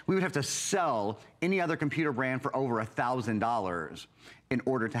 we would have to sell any other computer brand for over $1,000 in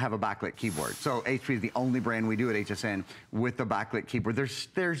order to have a backlit keyboard. So HP is the only brand we do at HSN with the backlit keyboard.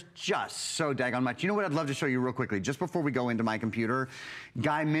 There's just so daggone much. You know what I'd love to show you real quickly, just before we go into my computer?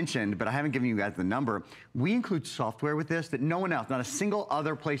 Guy mentioned, but I haven't given you guys the number, we include software with this that no one else, not a single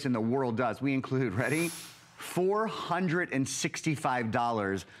other place in the world does. We include, ready?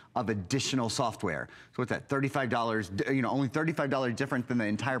 $465 of additional software. So what's that, $35, you know, only $35 different than the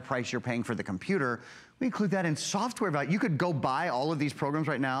entire price you're paying for the computer. We include that in software value. You could go buy all of these programs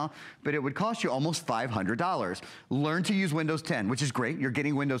right now, but it would cost you almost $500. Learn to use Windows 10, which is great. You're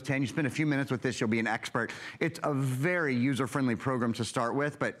getting Windows 10. You spend a few minutes with this, you'll be an expert. It's a very user-friendly program to start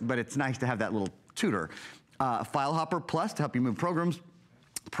with, but it's nice to have that little tutor. File Hopper Plus to help you move programs.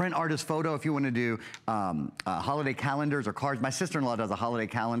 Print artist photo if you want to do holiday calendars or cards. My sister-in-law does a holiday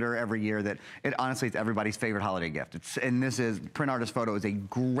calendar every year that honestly it's everybody's favorite holiday gift. And this is print artist photo is a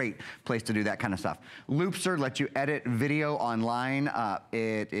great place to do that kind of stuff. Loopster lets you edit video online.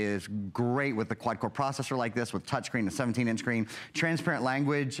 It is great with the quad-core processor like this with touchscreen, a 17-inch screen. Transparent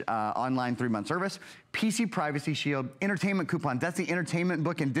language, online 3-month service. PC Privacy Shield, entertainment coupons. That's the entertainment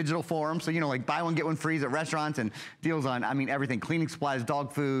book in digital form. So, you know, like buy one, get one free at restaurants and deals on, I mean, everything. Cleaning supplies,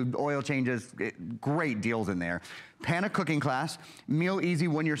 dog food, oil changes, great deals in there. Pana cooking class, Meal Easy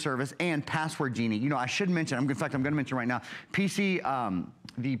 1-year service, and Password Genie. You know, I should mention, in fact, I'm going to mention right now,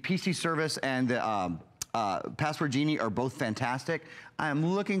 the PC service and the Password Genie are both fantastic.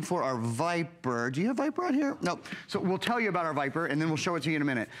 I'm looking for our Viper. Do you have Viper on here? No. So we'll tell you about our Viper, and then we'll show it to you in a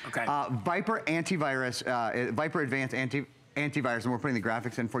minute. Okay. Viper Antivirus, Viper Advanced Antivirus, and we're putting the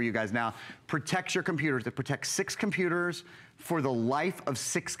graphics in for you guys now, protects your computers. It protects 6 computers for the life of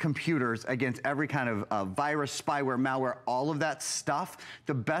 6 computers against every kind of virus, spyware, malware, all of that stuff.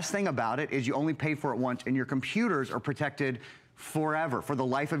 The best thing about it is you only pay for it once, and your computers are protected forever, for the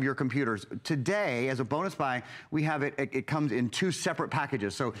life of your computers. Today, as a bonus buy, we have it comes in 2 separate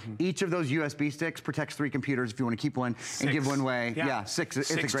packages. So each of those USB sticks protects 3 computers if you want to keep one and give one away. Yeah, 6.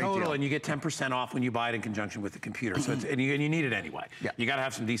 It's a great total, deal. And you get 10% off when you buy it in conjunction with the computer. So it's, and you need it anyway. Yeah. You got to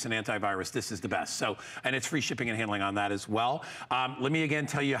have some decent antivirus. This is the best. So, and it's free shipping and handling on that as well. Let me again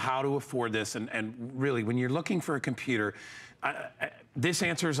tell you how to afford this. And really, when you're looking for a computer, this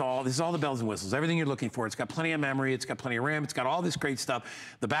answers all, this is all the bells and whistles, everything you're looking for. It's got plenty of memory, it's got plenty of RAM, it's got all this great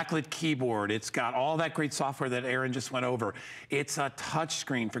stuff. The backlit keyboard, it's got all that great software that Aaron just went over. It's a touch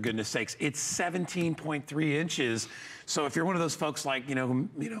screen, for goodness sakes. It's 17.3 inches. So if you're one of those folks like, me,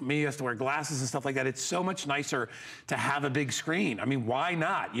 who has to wear glasses and stuff like that, it's so much nicer to have a big screen. I mean, why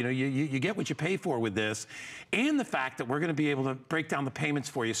not? You get what you pay for with this. And the fact that we're gonna be able to break down the payments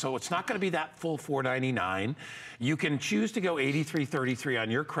for you. So it's not gonna be that full $499. You can choose to go $83.33 on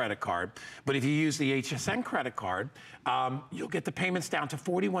your credit card, but if you use the HSN credit card, you'll get the payments down to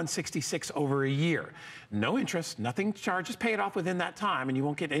 $41.66 over a year. No interest, nothing charged, just pay it off within that time, and you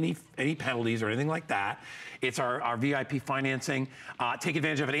won't get any penalties or anything like that. It's our VIP financing. Take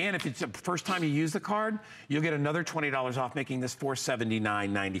advantage of it, and if it's the first time you use the card, you'll get another $20 off, making this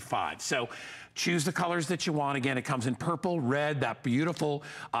 $479.95. So choose the colors that you want. Again, it comes in purple, red, that beautiful,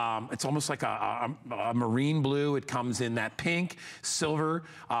 it's almost like a marine blue. It comes in that pink, silver,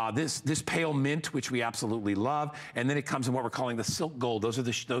 this pale mint, which we absolutely love. And then it comes in what we're calling the silk gold. Those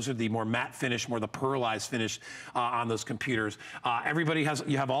are the more matte finish, more the pearlized finish on those computers. Everybody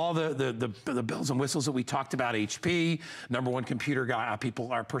you have all the bells and whistles that we talked about. HP, #1 computer guy,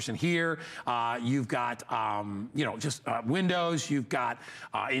 person here. You've got, just Windows. You've got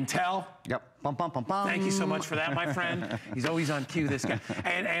Intel. Yep. Bum, bum, bum, bum. Thank you so much for that, my friend. He's always on cue, this guy.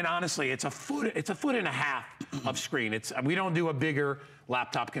 And honestly, it's a foot and a half of screen. We don't do a bigger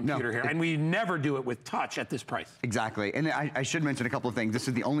laptop computer here, and we never do it with touch at this price. Exactly, and I should mention a couple of things. This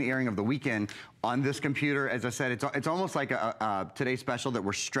is the only airing of the weekend on this computer. As I said, it's almost like a today's special that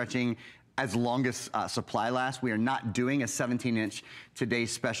we're stretching as long as supply lasts. We are not doing a 17-inch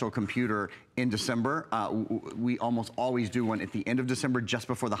today's special computer in December. We almost always do one at the end of December, just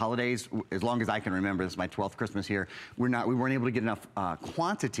before the holidays. As long as I can remember, this is my 12th Christmas here. We weren't able to get enough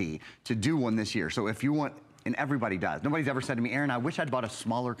quantity to do one this year. So if you want, and everybody does. Nobody's ever said to me, Aaron, I wish I'd bought a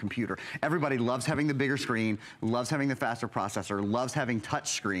smaller computer. Everybody loves having the bigger screen, loves having the faster processor, loves having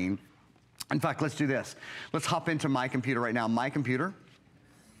touch screen. In fact, let's do this. Let's hop into my computer right now. My computer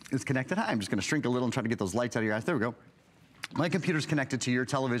is connected. Hi, I'm just gonna shrink a little and try to get those lights out of your eyes. There we go. My computer's connected to your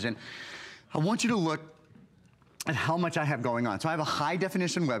television. I want you to look at how much I have going on. So I have a high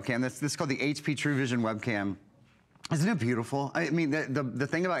definition webcam. This is called the HP TrueVision webcam. Isn't it beautiful? I mean, the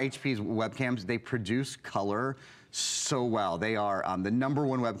thing about HP's webcams, they produce color so well. They are the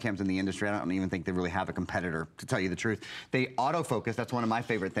 #1 webcams in the industry. I don't even think they really have a competitor, to tell you the truth. They autofocus. That's one of my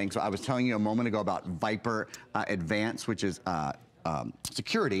favorite things. So I was telling you a moment ago about Viper Advanced, which is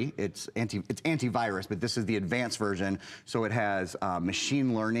security. It's antivirus, but this is the advanced version. So it has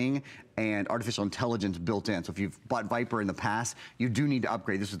machine learning and artificial intelligence built in. So if you've bought Viper in the past, you do need to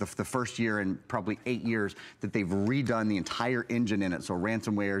upgrade. This is the first year in probably 8 years that they've redone the entire engine in it. So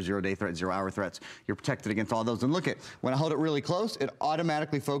ransomware, zero-day threats, zero-hour threats, you're protected against all those. And look when I hold it really close, it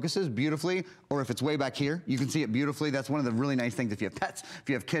automatically focuses beautifully. Or if it's way back here, you can see it beautifully. That's one of the really nice things. If you have pets, if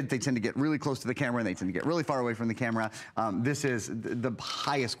you have kids, they tend to get really close to the camera and they tend to get really far away from the camera. This is the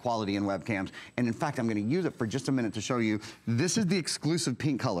highest quality in webcams. And in fact, I'm gonna use it for just a minute to show you. This is the exclusive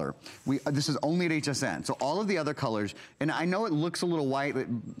pink color. This is only at HSN. So all of the other colors, and I know it looks a little white,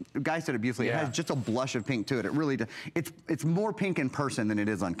 the guy said it beautifully. Yeah. It has just a blush of pink to it. It really does. It's more pink in person than it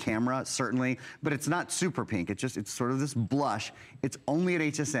is on camera, certainly, but it's not super pink. It's sort of this blush. It's only at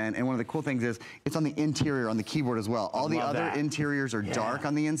HSN, and one of the cool things is it's on the interior, on the keyboard as well. All the other interiors are dark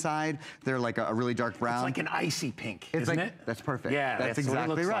on the inside. They're like a really dark brown. It's like an icy pink, isn't it? That's perfect. Yeah, that's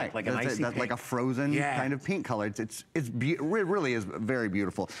exactly right. Like an icy pink. Like a frozen kind of pink color. It really is very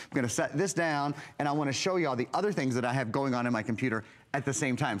beautiful. I'm gonna set this down, and I wanna show you all the other things that I have going on in my computer at the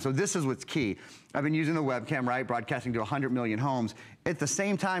same time. So this is what's key. I've been using the webcam, right? Broadcasting to 100 million homes. At the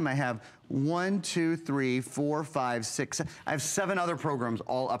same time, I have 1, 2, 3, 4, 5, 6, I have 7 other programs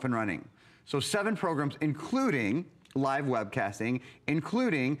all up and running. So 7 programs, including live webcasting,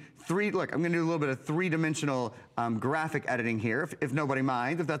 including look, I'm gonna do a little bit of 3-dimensional graphic editing here, if nobody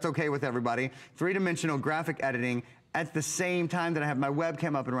minds, if that's okay with everybody. 3-dimensional graphic editing at the same time that I have my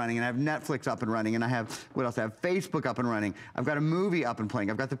webcam up and running, and I have Netflix up and running, and I have, what else? I have Facebook up and running. I've got a movie up and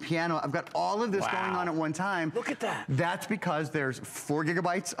playing. I've got the piano. I've got all of this going on at one time. Look at that. That's because there's 4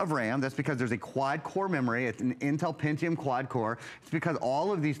 gigabytes of RAM. That's because there's a quad-core memory. It's an Intel Pentium quad-core. It's because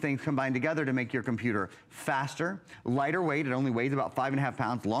all of these things combine together to make your computer faster, lighter weight. It only weighs about 5.5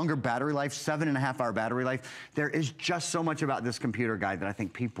 pounds. Longer battery life, 7.5-hour battery life. There is just so much about this computer guide that I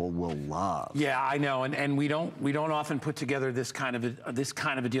think people will love. Yeah, I know, and we don't often put together this kind of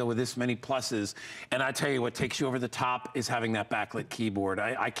a deal with this many pluses. And I tell you, what takes you over the top is having that backlit keyboard.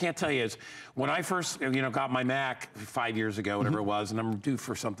 I can't tell you, when I first got my Mac 5 years ago, whatever it was, and I'm due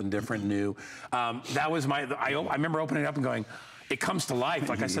for something different, new. That was I remember opening it up and going, it comes to life.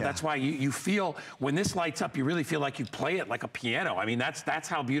 Like I said, that's why you feel, when this lights up, you really feel like you play it like a piano. I mean, that's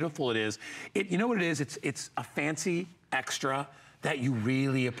how beautiful it is. You know what it is? It's a fancy extra that you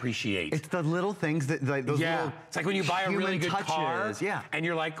really appreciate. It's the little things that, like those little it's like when you buy a really good car, yeah, and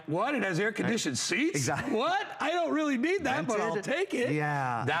you're like, what? It has air-conditioned seats? Exactly. What? I don't really need that, but I'll take it.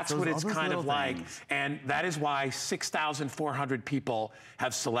 Yeah. That's what it's kind of like. And that is why 6,400 people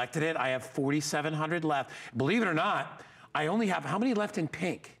have selected it. I have 4,700 left. Believe it or not, I only have, how many left in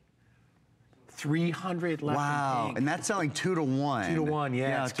pink? 300 left in pink. And that's selling 2 to 1. 2 to 1,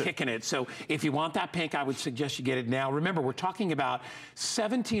 yeah, it's kicking it. So if you want that pink, I would suggest you get it now. Remember, we're talking about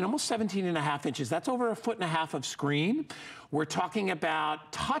 17, almost 17 and a half inches. That's over 1.5 feet of screen. We're talking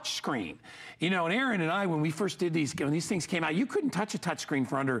about touch screen. And Aaron and I, when we first did these, when these things came out, you couldn't touch a touch screen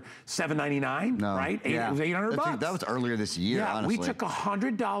for under $7.99, right? Yeah. It was $800. That was earlier this year, honestly. We took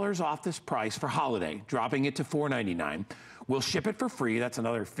 $100 off this price for holiday, dropping it to $4.99. We'll ship it for free. That's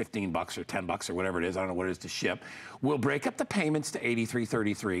another 15 bucks or 10 bucks or whatever it is. I don't know what it is to ship. We'll break up the payments to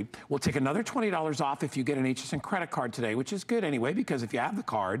 $83.33. We'll take another $20 off if you get an HSN credit card today, which is good anyway, because if you have the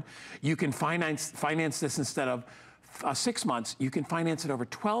card, you can finance this instead of 6 months. You can finance it over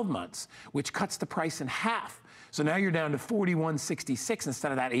 12 months, which cuts the price in half. So now you're down to $41.66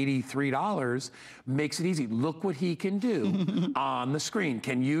 instead of that $83. Makes it easy. Look what he can do on the screen.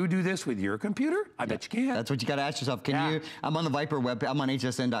 Can you do this with your computer? I bet you can. That's what you got to ask yourself. Can you? I'm on the Viper web. I'm on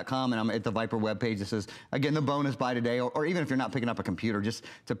HSN.com, and I'm at the Viper webpage. This is, again, the bonus buy today, or even if you're not picking up a computer, just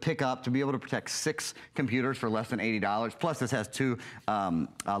to pick up, to be able to protect 6 computers for less than $80. Plus, this has 2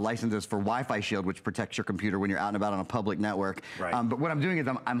 licenses for Wi-Fi Shield, which protects your computer when you're out and about on a public network. Right. But what I'm doing is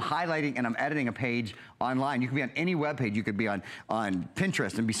I'm highlighting and I'm editing a page online. You can be on any web page. You could be on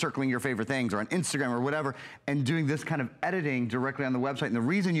Pinterest and be circling your favorite things, or on Instagram or whatever, and doing this kind of editing directly on the website. And the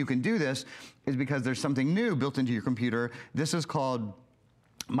reason you can do this is because there's something new built into your computer. This is called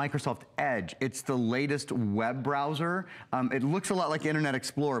Microsoft Edge. It's the latest web browser. It looks a lot like Internet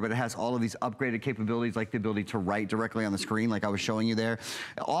Explorer, but it has all of these upgraded capabilities, like the ability to write directly on the screen, like I was showing you there.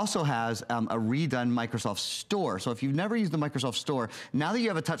 It also has a redone Microsoft Store. So if you've never used the Microsoft Store, now that you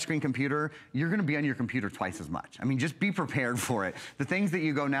have a touchscreen computer, you're going to be on your computer twice as much. I mean, just be prepared for it. The things that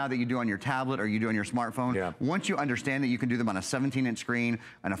you go now that you do on your tablet or you do on your smartphone, once you understand that you can do them on a 17-inch screen,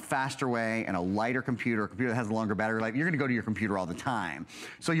 in a faster way, and a lighter computer, a computer that has a longer battery life, you're going to go to your computer all the time.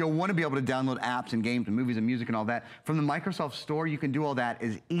 So you'll want to be able to download apps and games and movies and music and all that. From the Microsoft Store, you can do all that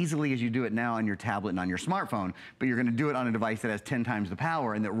as easily as you do it now on your tablet and on your smartphone, but you're going to do it on a device that has 10 times the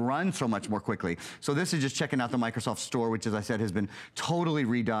power and that runs so much more quickly. So this is just checking out the Microsoft Store, which, as I said, has been totally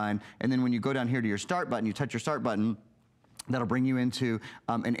redone. And then when you go down here to your Start button, you touch your Start button, that'll bring you into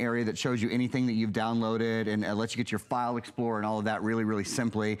an area that shows you anything that you've downloaded and lets you get your file explorer and all of that really, really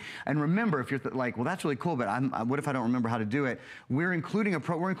simply. And remember, if you're like, well, that's really cool, but what if I don't remember how to do it? We're including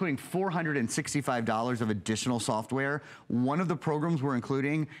 $465 of additional software. One of the programs we're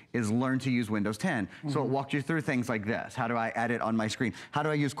including is Learn to Use Windows 10. So it walks you through things like this. How do I edit on my screen? How do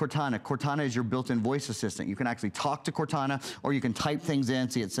I use Cortana? Cortana is your built-in voice assistant. You can actually talk to Cortana, or you can type things in.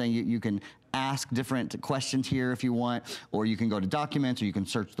 See, it's saying you can ask different questions here if you want, or you can go to documents, or you can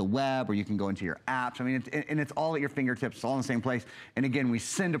search the web, or you can go into your apps. I mean, it's all at your fingertips. It's all in the same place. And again, we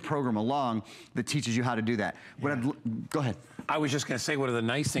send a program along that teaches you how to do that. Go ahead. I was just going to say, one of the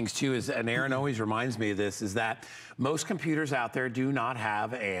nice things too is, and Aaron always reminds me of this, is that most computers out there do not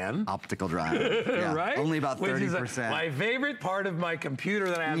have an optical drive. Right? Only about 30%. Which is my favorite part of my computer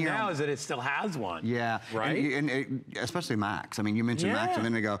that I have now is that it still has one. Yeah. Right? And especially Macs. I mean, you mentioned Macs a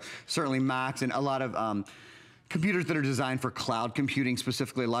minute ago. Certainly Macs and a lot of computers that are designed for cloud computing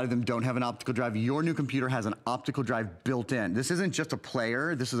specifically, a lot of them don't have an optical drive. Your new computer has an optical drive built in. This isn't just a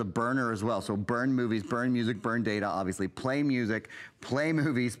player, this is a burner as well. So burn movies, burn music, burn data, obviously. Play music, play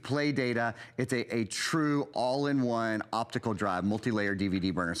movies, play data. It's a true all-in-one optical drive, multi-layer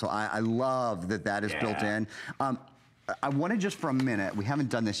DVD burner. So I love that that is built in. I want to just for a minute, we haven't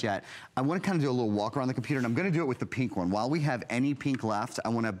done this yet, I want to kind of do a little walk around the computer, and I'm going to do it with the pink one. While we have any pink left, I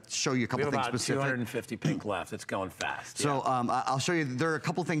want to show you a couple things specific. We have about 250 pink left. It's going fast. So I'll show you, there are a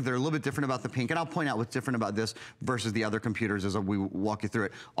couple things that are a little bit different about the pink, and I'll point out what's different about this versus the other computers as we walk you through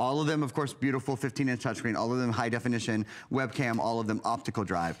it. All of them, of course, beautiful 15-inch touchscreen, all of them high definition, webcam, all of them optical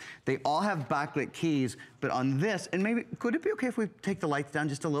drive. They all have backlit keys, but on this, and maybe, could it be okay if we take the lights down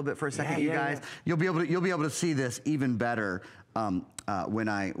just a little bit for a second, you guys? Yeah. You'll be able to see this even better when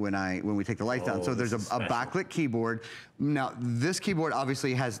we take the lights down. So there's a backlit keyboard. Now this keyboard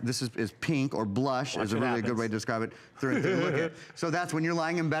obviously has, this is pink or blush is a really good way to describe it through and through. Look at, so that's when you're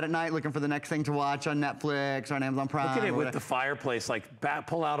lying in bed at night looking for the next thing to watch on Netflix or on Amazon Prime. Look at it with the fireplace, like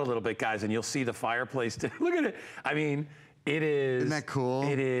pull out a little bit, guys, and you'll see the fireplace. Look at it. I mean, it is. Isn't that cool?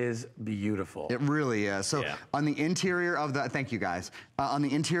 It is beautiful. It really is. So on the interior of the, thank you guys, on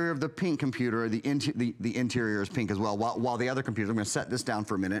the interior of the pink computer, the interior is pink as well. While the other computers, I'm going to set this down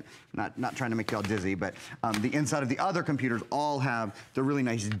for a minute. Not trying to make y'all dizzy, but the inside of the other computers all have the really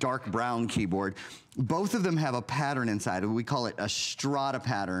nice dark brown keyboard. Both of them have a pattern inside. We call it a strata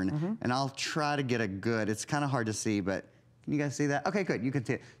pattern, and I'll try to get a good. It's kind of hard to see, but. Can you guys see that? Okay, good. You can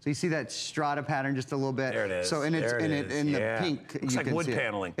see it. So you see that strata pattern just a little bit. There it is. So in the pink, looks like wood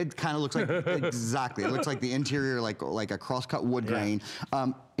paneling. It kind of looks like exactly. It looks like the interior, like a cross-cut wood grain.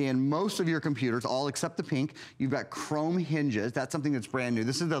 In most of your computers, all except the pink, you've got chrome hinges. That's something that's brand new.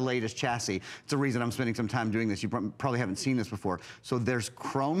 This is the latest chassis. It's the reason I'm spending some time doing this. You probably haven't seen this before. So there's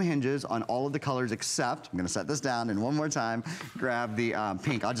chrome hinges on all of the colors except, I'm going to set this down and one more time, grab the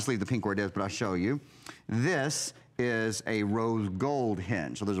pink. I'll just leave the pink where it is, but I'll show you. This is a rose gold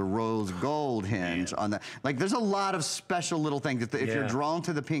hinge. So there's a rose gold hinge on that. Like there's a lot of special little things. If you're drawn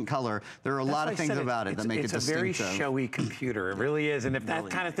to the pink color, there are a lot of things about it that make it distinctive. It's a very showy computer. It really is. And if that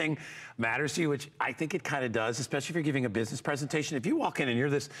kind of thing matters to you, which I think it kind of does, especially if you're giving a business presentation, if you walk in and you're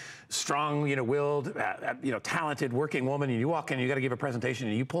this strong, willed, talented working woman, and you walk in and you got to give a presentation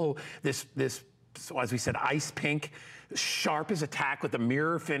and you pull this, so as we said, ice pink, sharp as a tack with a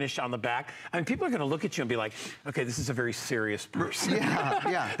mirror finish on the back. I mean, people are going to look at you and be like, okay, this is a very serious person.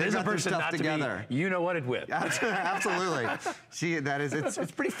 Yeah. There's a person not together. To be, you know what it with. Absolutely.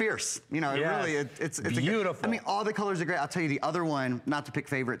 It's pretty fierce. It really, it's beautiful. I mean, all the colors are great. I'll tell you the other one, not to pick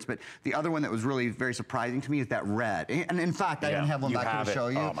favorites, but the other one that was really very surprising to me is that red. And in fact, I even have one back here to show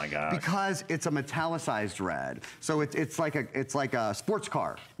you. Oh my gosh. Because it's a metallicized red. So it's like a sports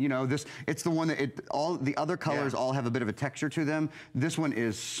car. It's the one that all the other colors all have a bit of a texture to them. This one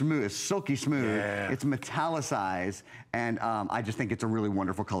is smooth, it's silky smooth. Yeah. It's metallicized, and I just think it's a really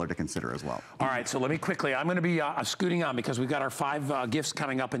wonderful color to consider as well. All right, so let me quickly, I'm going to be scooting on because we've got our 5 gifts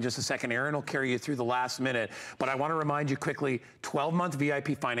coming up in just a second. Aaron will carry you through the last minute, but I want to remind you quickly, 12-month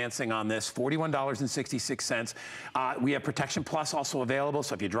VIP financing on this, $41.66. We have Protection Plus also available,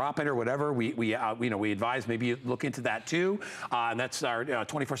 so if you drop it or whatever, we advise maybe you look into that too. And that's our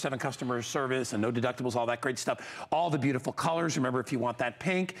 24/7 customer service and no deductibles, all that great stuff. All the beautiful colors. Remember, if you want that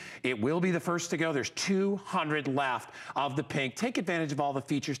pink, it will be the first to go. There's 200 left of the pink. Take advantage of all the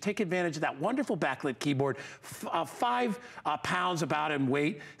features. Take advantage of that wonderful backlit keyboard. 5 pounds about in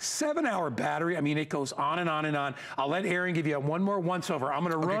weight. 7-hour battery. I mean, it goes on and on and on. I'll let Aaron give you one more once-over. I'm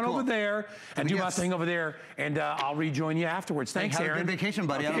going to run over there and do my thing over there, and I'll rejoin you afterwards. Thanks, Aaron. Have a good vacation,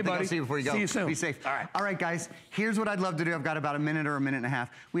 buddy. Okay, I don't think I'll see you before you go. See you soon. Be safe. All right, guys. Here's what I'd love to do. I've got about a minute or a minute and a half.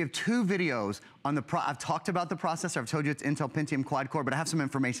 We have 2 videos on the I've talked about the processor. I've told you it's Intel Pentium quad core, but I have some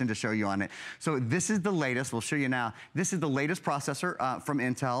information to show you on it. So this is the latest. We'll show you now. This is the latest processor from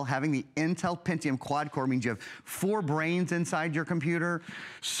Intel. Having the Intel Pentium quad core means you have 4 brains inside your computer.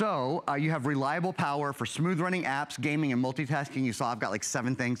 So you have reliable power for smooth running apps, gaming, and multitasking. You saw I've got like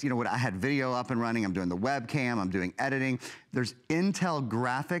 7 things. I had video up and running. I'm doing the webcam. I'm doing editing. There's Intel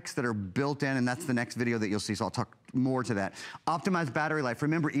graphics that are built in, and that's the next video that you'll see. So I'll talk more to that. Optimized battery life.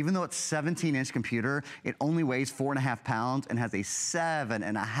 Remember, even though it's a 17-inch computer, it only weighs 4.5 pounds and has a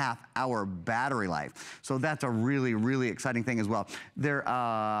 7.5-hour battery life. So that's a really, really exciting thing as well.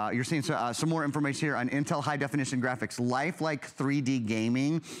 You're seeing some more information here on Intel high definition graphics. Lifelike 3D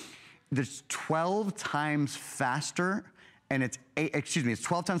gaming. There's 12 times faster. And it's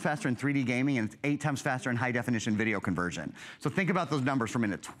 12 times faster in 3D gaming, and it's 8 times faster in high definition video conversion. So think about those numbers for a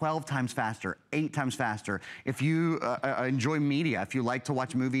minute. 12 times faster, 8 times faster. If you enjoy media, if you like to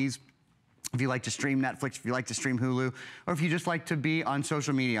watch movies, if you like to stream Netflix, if you like to stream Hulu, or if you just like to be on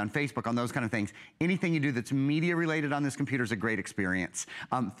social media, on Facebook, on those kind of things, anything you do that's media related on this computer is a great experience.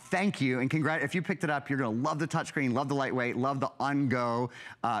 Thank you, and congrats. If you picked it up, you're gonna love the touchscreen, love the lightweight, love the on-go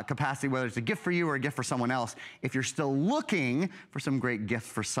capacity, whether it's a gift for you or a gift for someone else. If you're still looking for some great gifts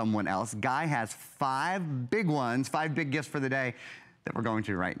for someone else, Guy has 5 big ones, 5 big gifts for the day that we're going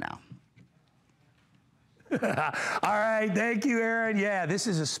to right now. All right, thank you, Aaron. Yeah, this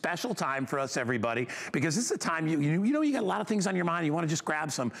is a special time for us, everybody, because this is a time you know you got a lot of things on your mind. You want to just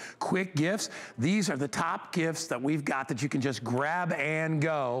grab some quick gifts. These are the top gifts that we've got that you can just grab and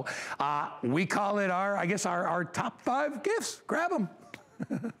go. We call it our top 5 gifts. Grab them.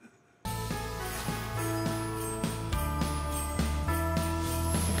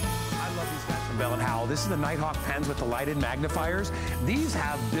 Bell & Howell. This is the Nighthawk pens with the lighted magnifiers. These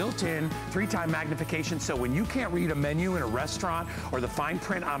have built-in 3-time magnification, so when you can't read a menu in a restaurant or the fine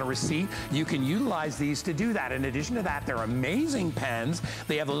print on a receipt, you can utilize these to do that. In addition to that, they're amazing pens.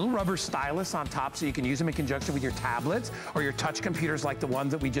 They have a little rubber stylus on top, so you can use them in conjunction with your tablets or your touch computers like the ones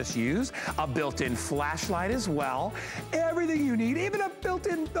that we just used. A built-in flashlight as well. Everything you need, even a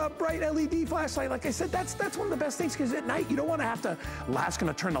built-in bright LED flashlight. Like I said, that's one of the best things, because at night you don't want to have to ask them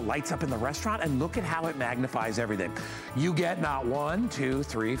to turn the lights up in the restaurant, and look at how it magnifies everything. You get not 1, 2,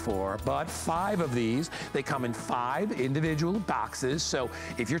 3, 4, but 5 of these. They come in 5 individual boxes. So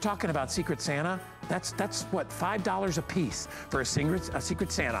if you're talking about Secret Santa, that's what, $5 a piece for a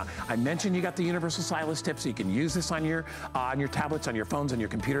Secret Santa. I mentioned you got the universal stylus tip, so you can use this on your tablets, on your phones, on your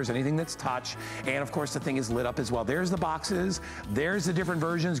computers, anything that's touch. And of course, the thing is lit up as well. There's the boxes. There's the different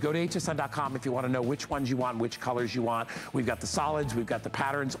versions. Go to hsn.com if you want to know which ones you want, which colors you want. We've got the solids, we've got the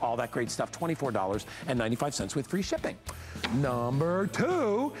patterns, all that great stuff. $24.95 with free shipping. Number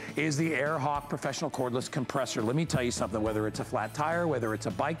 2 is the AirHawk Professional Cordless Compressor. Let me tell you something, whether it's a flat tire, whether it's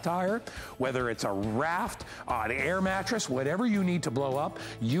a bike tire, whether it's a raft, an air mattress, whatever you need to blow up,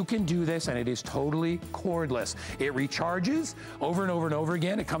 you can do this, and it is totally cordless. It recharges over and over and over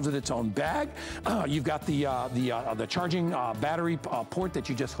again. It comes with its own bag. You've got the charging battery port that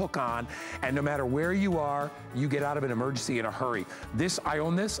you just hook on, and no matter where you are, you get out of an emergency in a hurry. I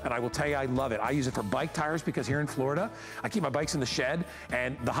own this, and I will tell you, I love it. I use it for bike tires because here in Florida, I keep my bikes in the shed,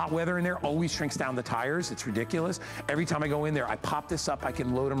 and the hot weather in there always shrinks down the tires. It's ridiculous. Every time I go in there, I pop this up, I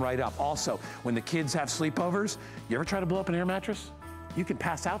can load them right up. Also, when the kids have sleepovers, you ever try to blow up an air mattress? You can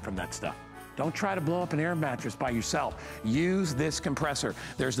pass out from that stuff. Don't try to blow up an air mattress by yourself. Use this compressor.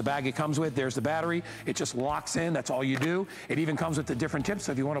 There's the bag it comes with, there's the battery. It just locks in, that's all you do. It even comes with the different tips,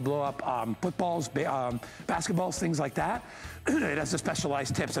 so if you want to blow up footballs, basketballs, things like that, it has the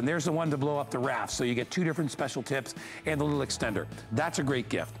specialized tips, and there's the one to blow up the raft. So you get 2 different special tips and the little extender. That's a great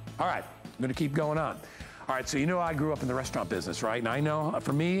gift. All right, I'm gonna keep going on. All right, so you know I grew up in the restaurant business, right? And I know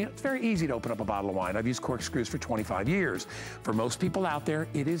for me, it's very easy to open up a bottle of wine. I've used corkscrews for 25 years. For most people out there,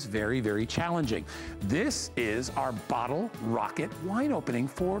 it is very, very challenging. This is our bottle rocket wine opening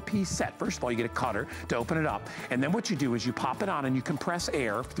 4-piece set. First of all, you get a cutter to open it up. And then what you do is you pop it on and you compress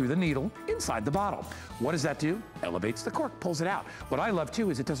air through the needle inside the bottle. What does that do? Elevates the cork, pulls it out. What I love too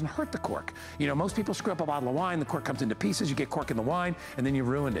is it doesn't hurt the cork. You know, most people screw up a bottle of wine, the cork comes into pieces, you get cork in the wine, and then you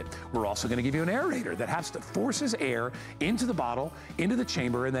ruined it. We're also gonna give you an aerator that forces air into the bottle, into the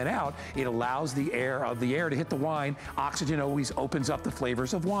chamber, and then out. It allows the air to hit the wine. Oxygen always opens up the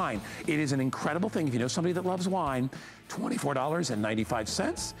flavors of wine. It is an incredible thing. If you know somebody that loves wine,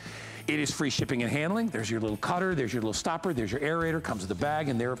 $24.95. It is free shipping and handling. There's your little cutter, there's your little stopper, there's your aerator, comes with the bag,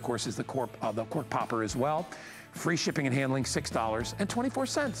 and there, of course, is the cork popper as well. Free shipping and handling,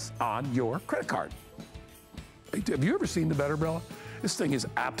 $6.24 on your credit card. Have you ever seen the Better umbrella? This thing is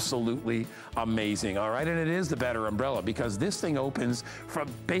absolutely amazing, all right? And it is the Better umbrella because this thing opens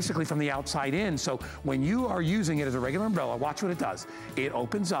basically from the outside in. So when you are using it as a regular umbrella, watch what it does. It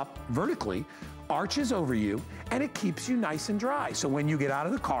opens up vertically, arches over you, and it keeps you nice and dry. So when you get out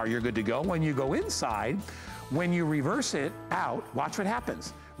of the car, you're good to go. When you go inside, when you reverse it out, watch what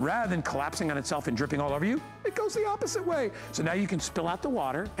happens. Rather than collapsing on itself and dripping all over you, it goes the opposite way. So now you can spill out the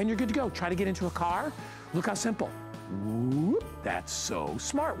water and you're good to go. Try to get into a car. Look how simple. Whoop, that's so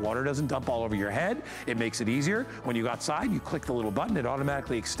smart. Water doesn't dump all over your head. It makes it easier. When you go outside, you click the little button, it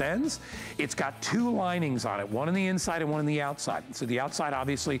automatically extends. It's got 2 linings on it, one on the inside and one on the outside. So the outside,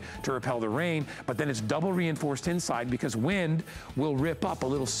 obviously, to repel the rain, but then it's double reinforced inside because wind will rip up a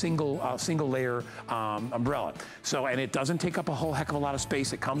little single layer umbrella. So, and it doesn't take up a whole heck of a lot of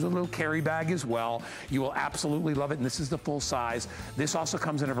space. It comes with a little carry bag as well. You will absolutely love it, and this is the full size. This also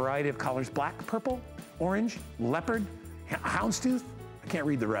comes in a variety of colors: black, purple, orange, leopard, houndstooth, I can't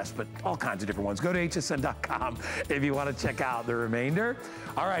read the rest, but all kinds of different ones. Go to hsn.com if you want to check out the remainder.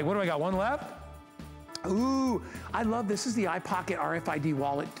 All right, what do I got? One left? Ooh, I love this. Is the iPocket RFID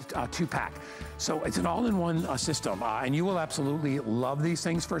wallet 2-pack. So it's an all-in-one system, and you will absolutely love these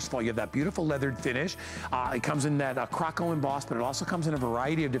things. First of all, you have that beautiful leathered finish. It comes in that Croco embossed, but it also comes in a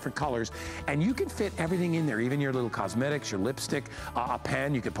variety of different colors, and you can fit everything in there, even your little cosmetics, your lipstick, a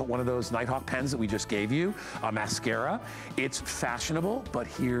pen. You could put one of those Nighthawk pens that we just gave you, a mascara. It's fashionable, but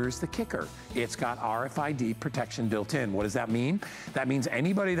here's the kicker. It's got RFID protection built in. What does that mean? That means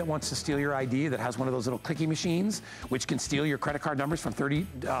anybody that wants to steal your ID, that has one of those little clicky machines, which can steal your credit card numbers from 30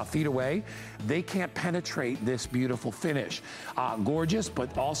 feet away, they can't penetrate this beautiful finish. Gorgeous,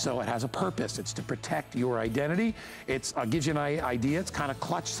 but also it has a purpose. It's to protect your identity. It gives you an idea. It's kind of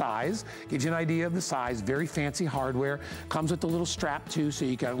clutch size. Gives you an idea of the size. Very fancy hardware. Comes with a little strap too, so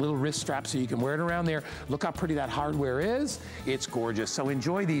you got a little wrist strap so you can wear it around there. Look how pretty that hardware is. It's gorgeous. So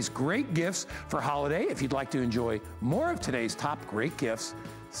enjoy these great gifts for holiday. If you'd like to enjoy more of today's top great gifts,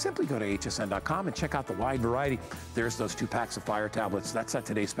 simply go to hsn.com and check out the wide variety. There's those 2 packs of Fire tablets. That's that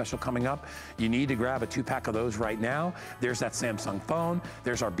today's special coming up. You need to grab a 2-pack of those right now. There's that Samsung phone.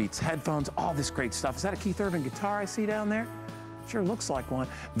 There's our Beats headphones. All this great stuff. Is that a Keith Urban guitar I see down there? Sure looks like one.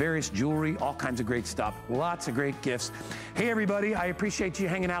 Various jewelry, all kinds of great stuff. Lots of great gifts. Hey, everybody, I appreciate you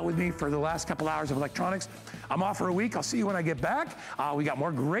hanging out with me for the last couple hours of electronics. I'm off for a week. I'll see you when I get back. We got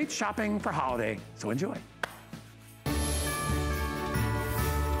more great shopping for holiday, so enjoy.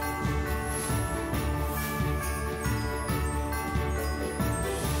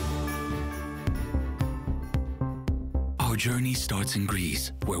 Our journey starts in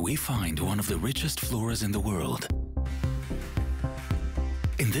Greece, where we find one of the richest floras in the world.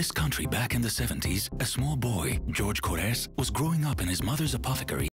 In this country back in the 70s, a small boy, George Kores, was growing up in his mother's apothecary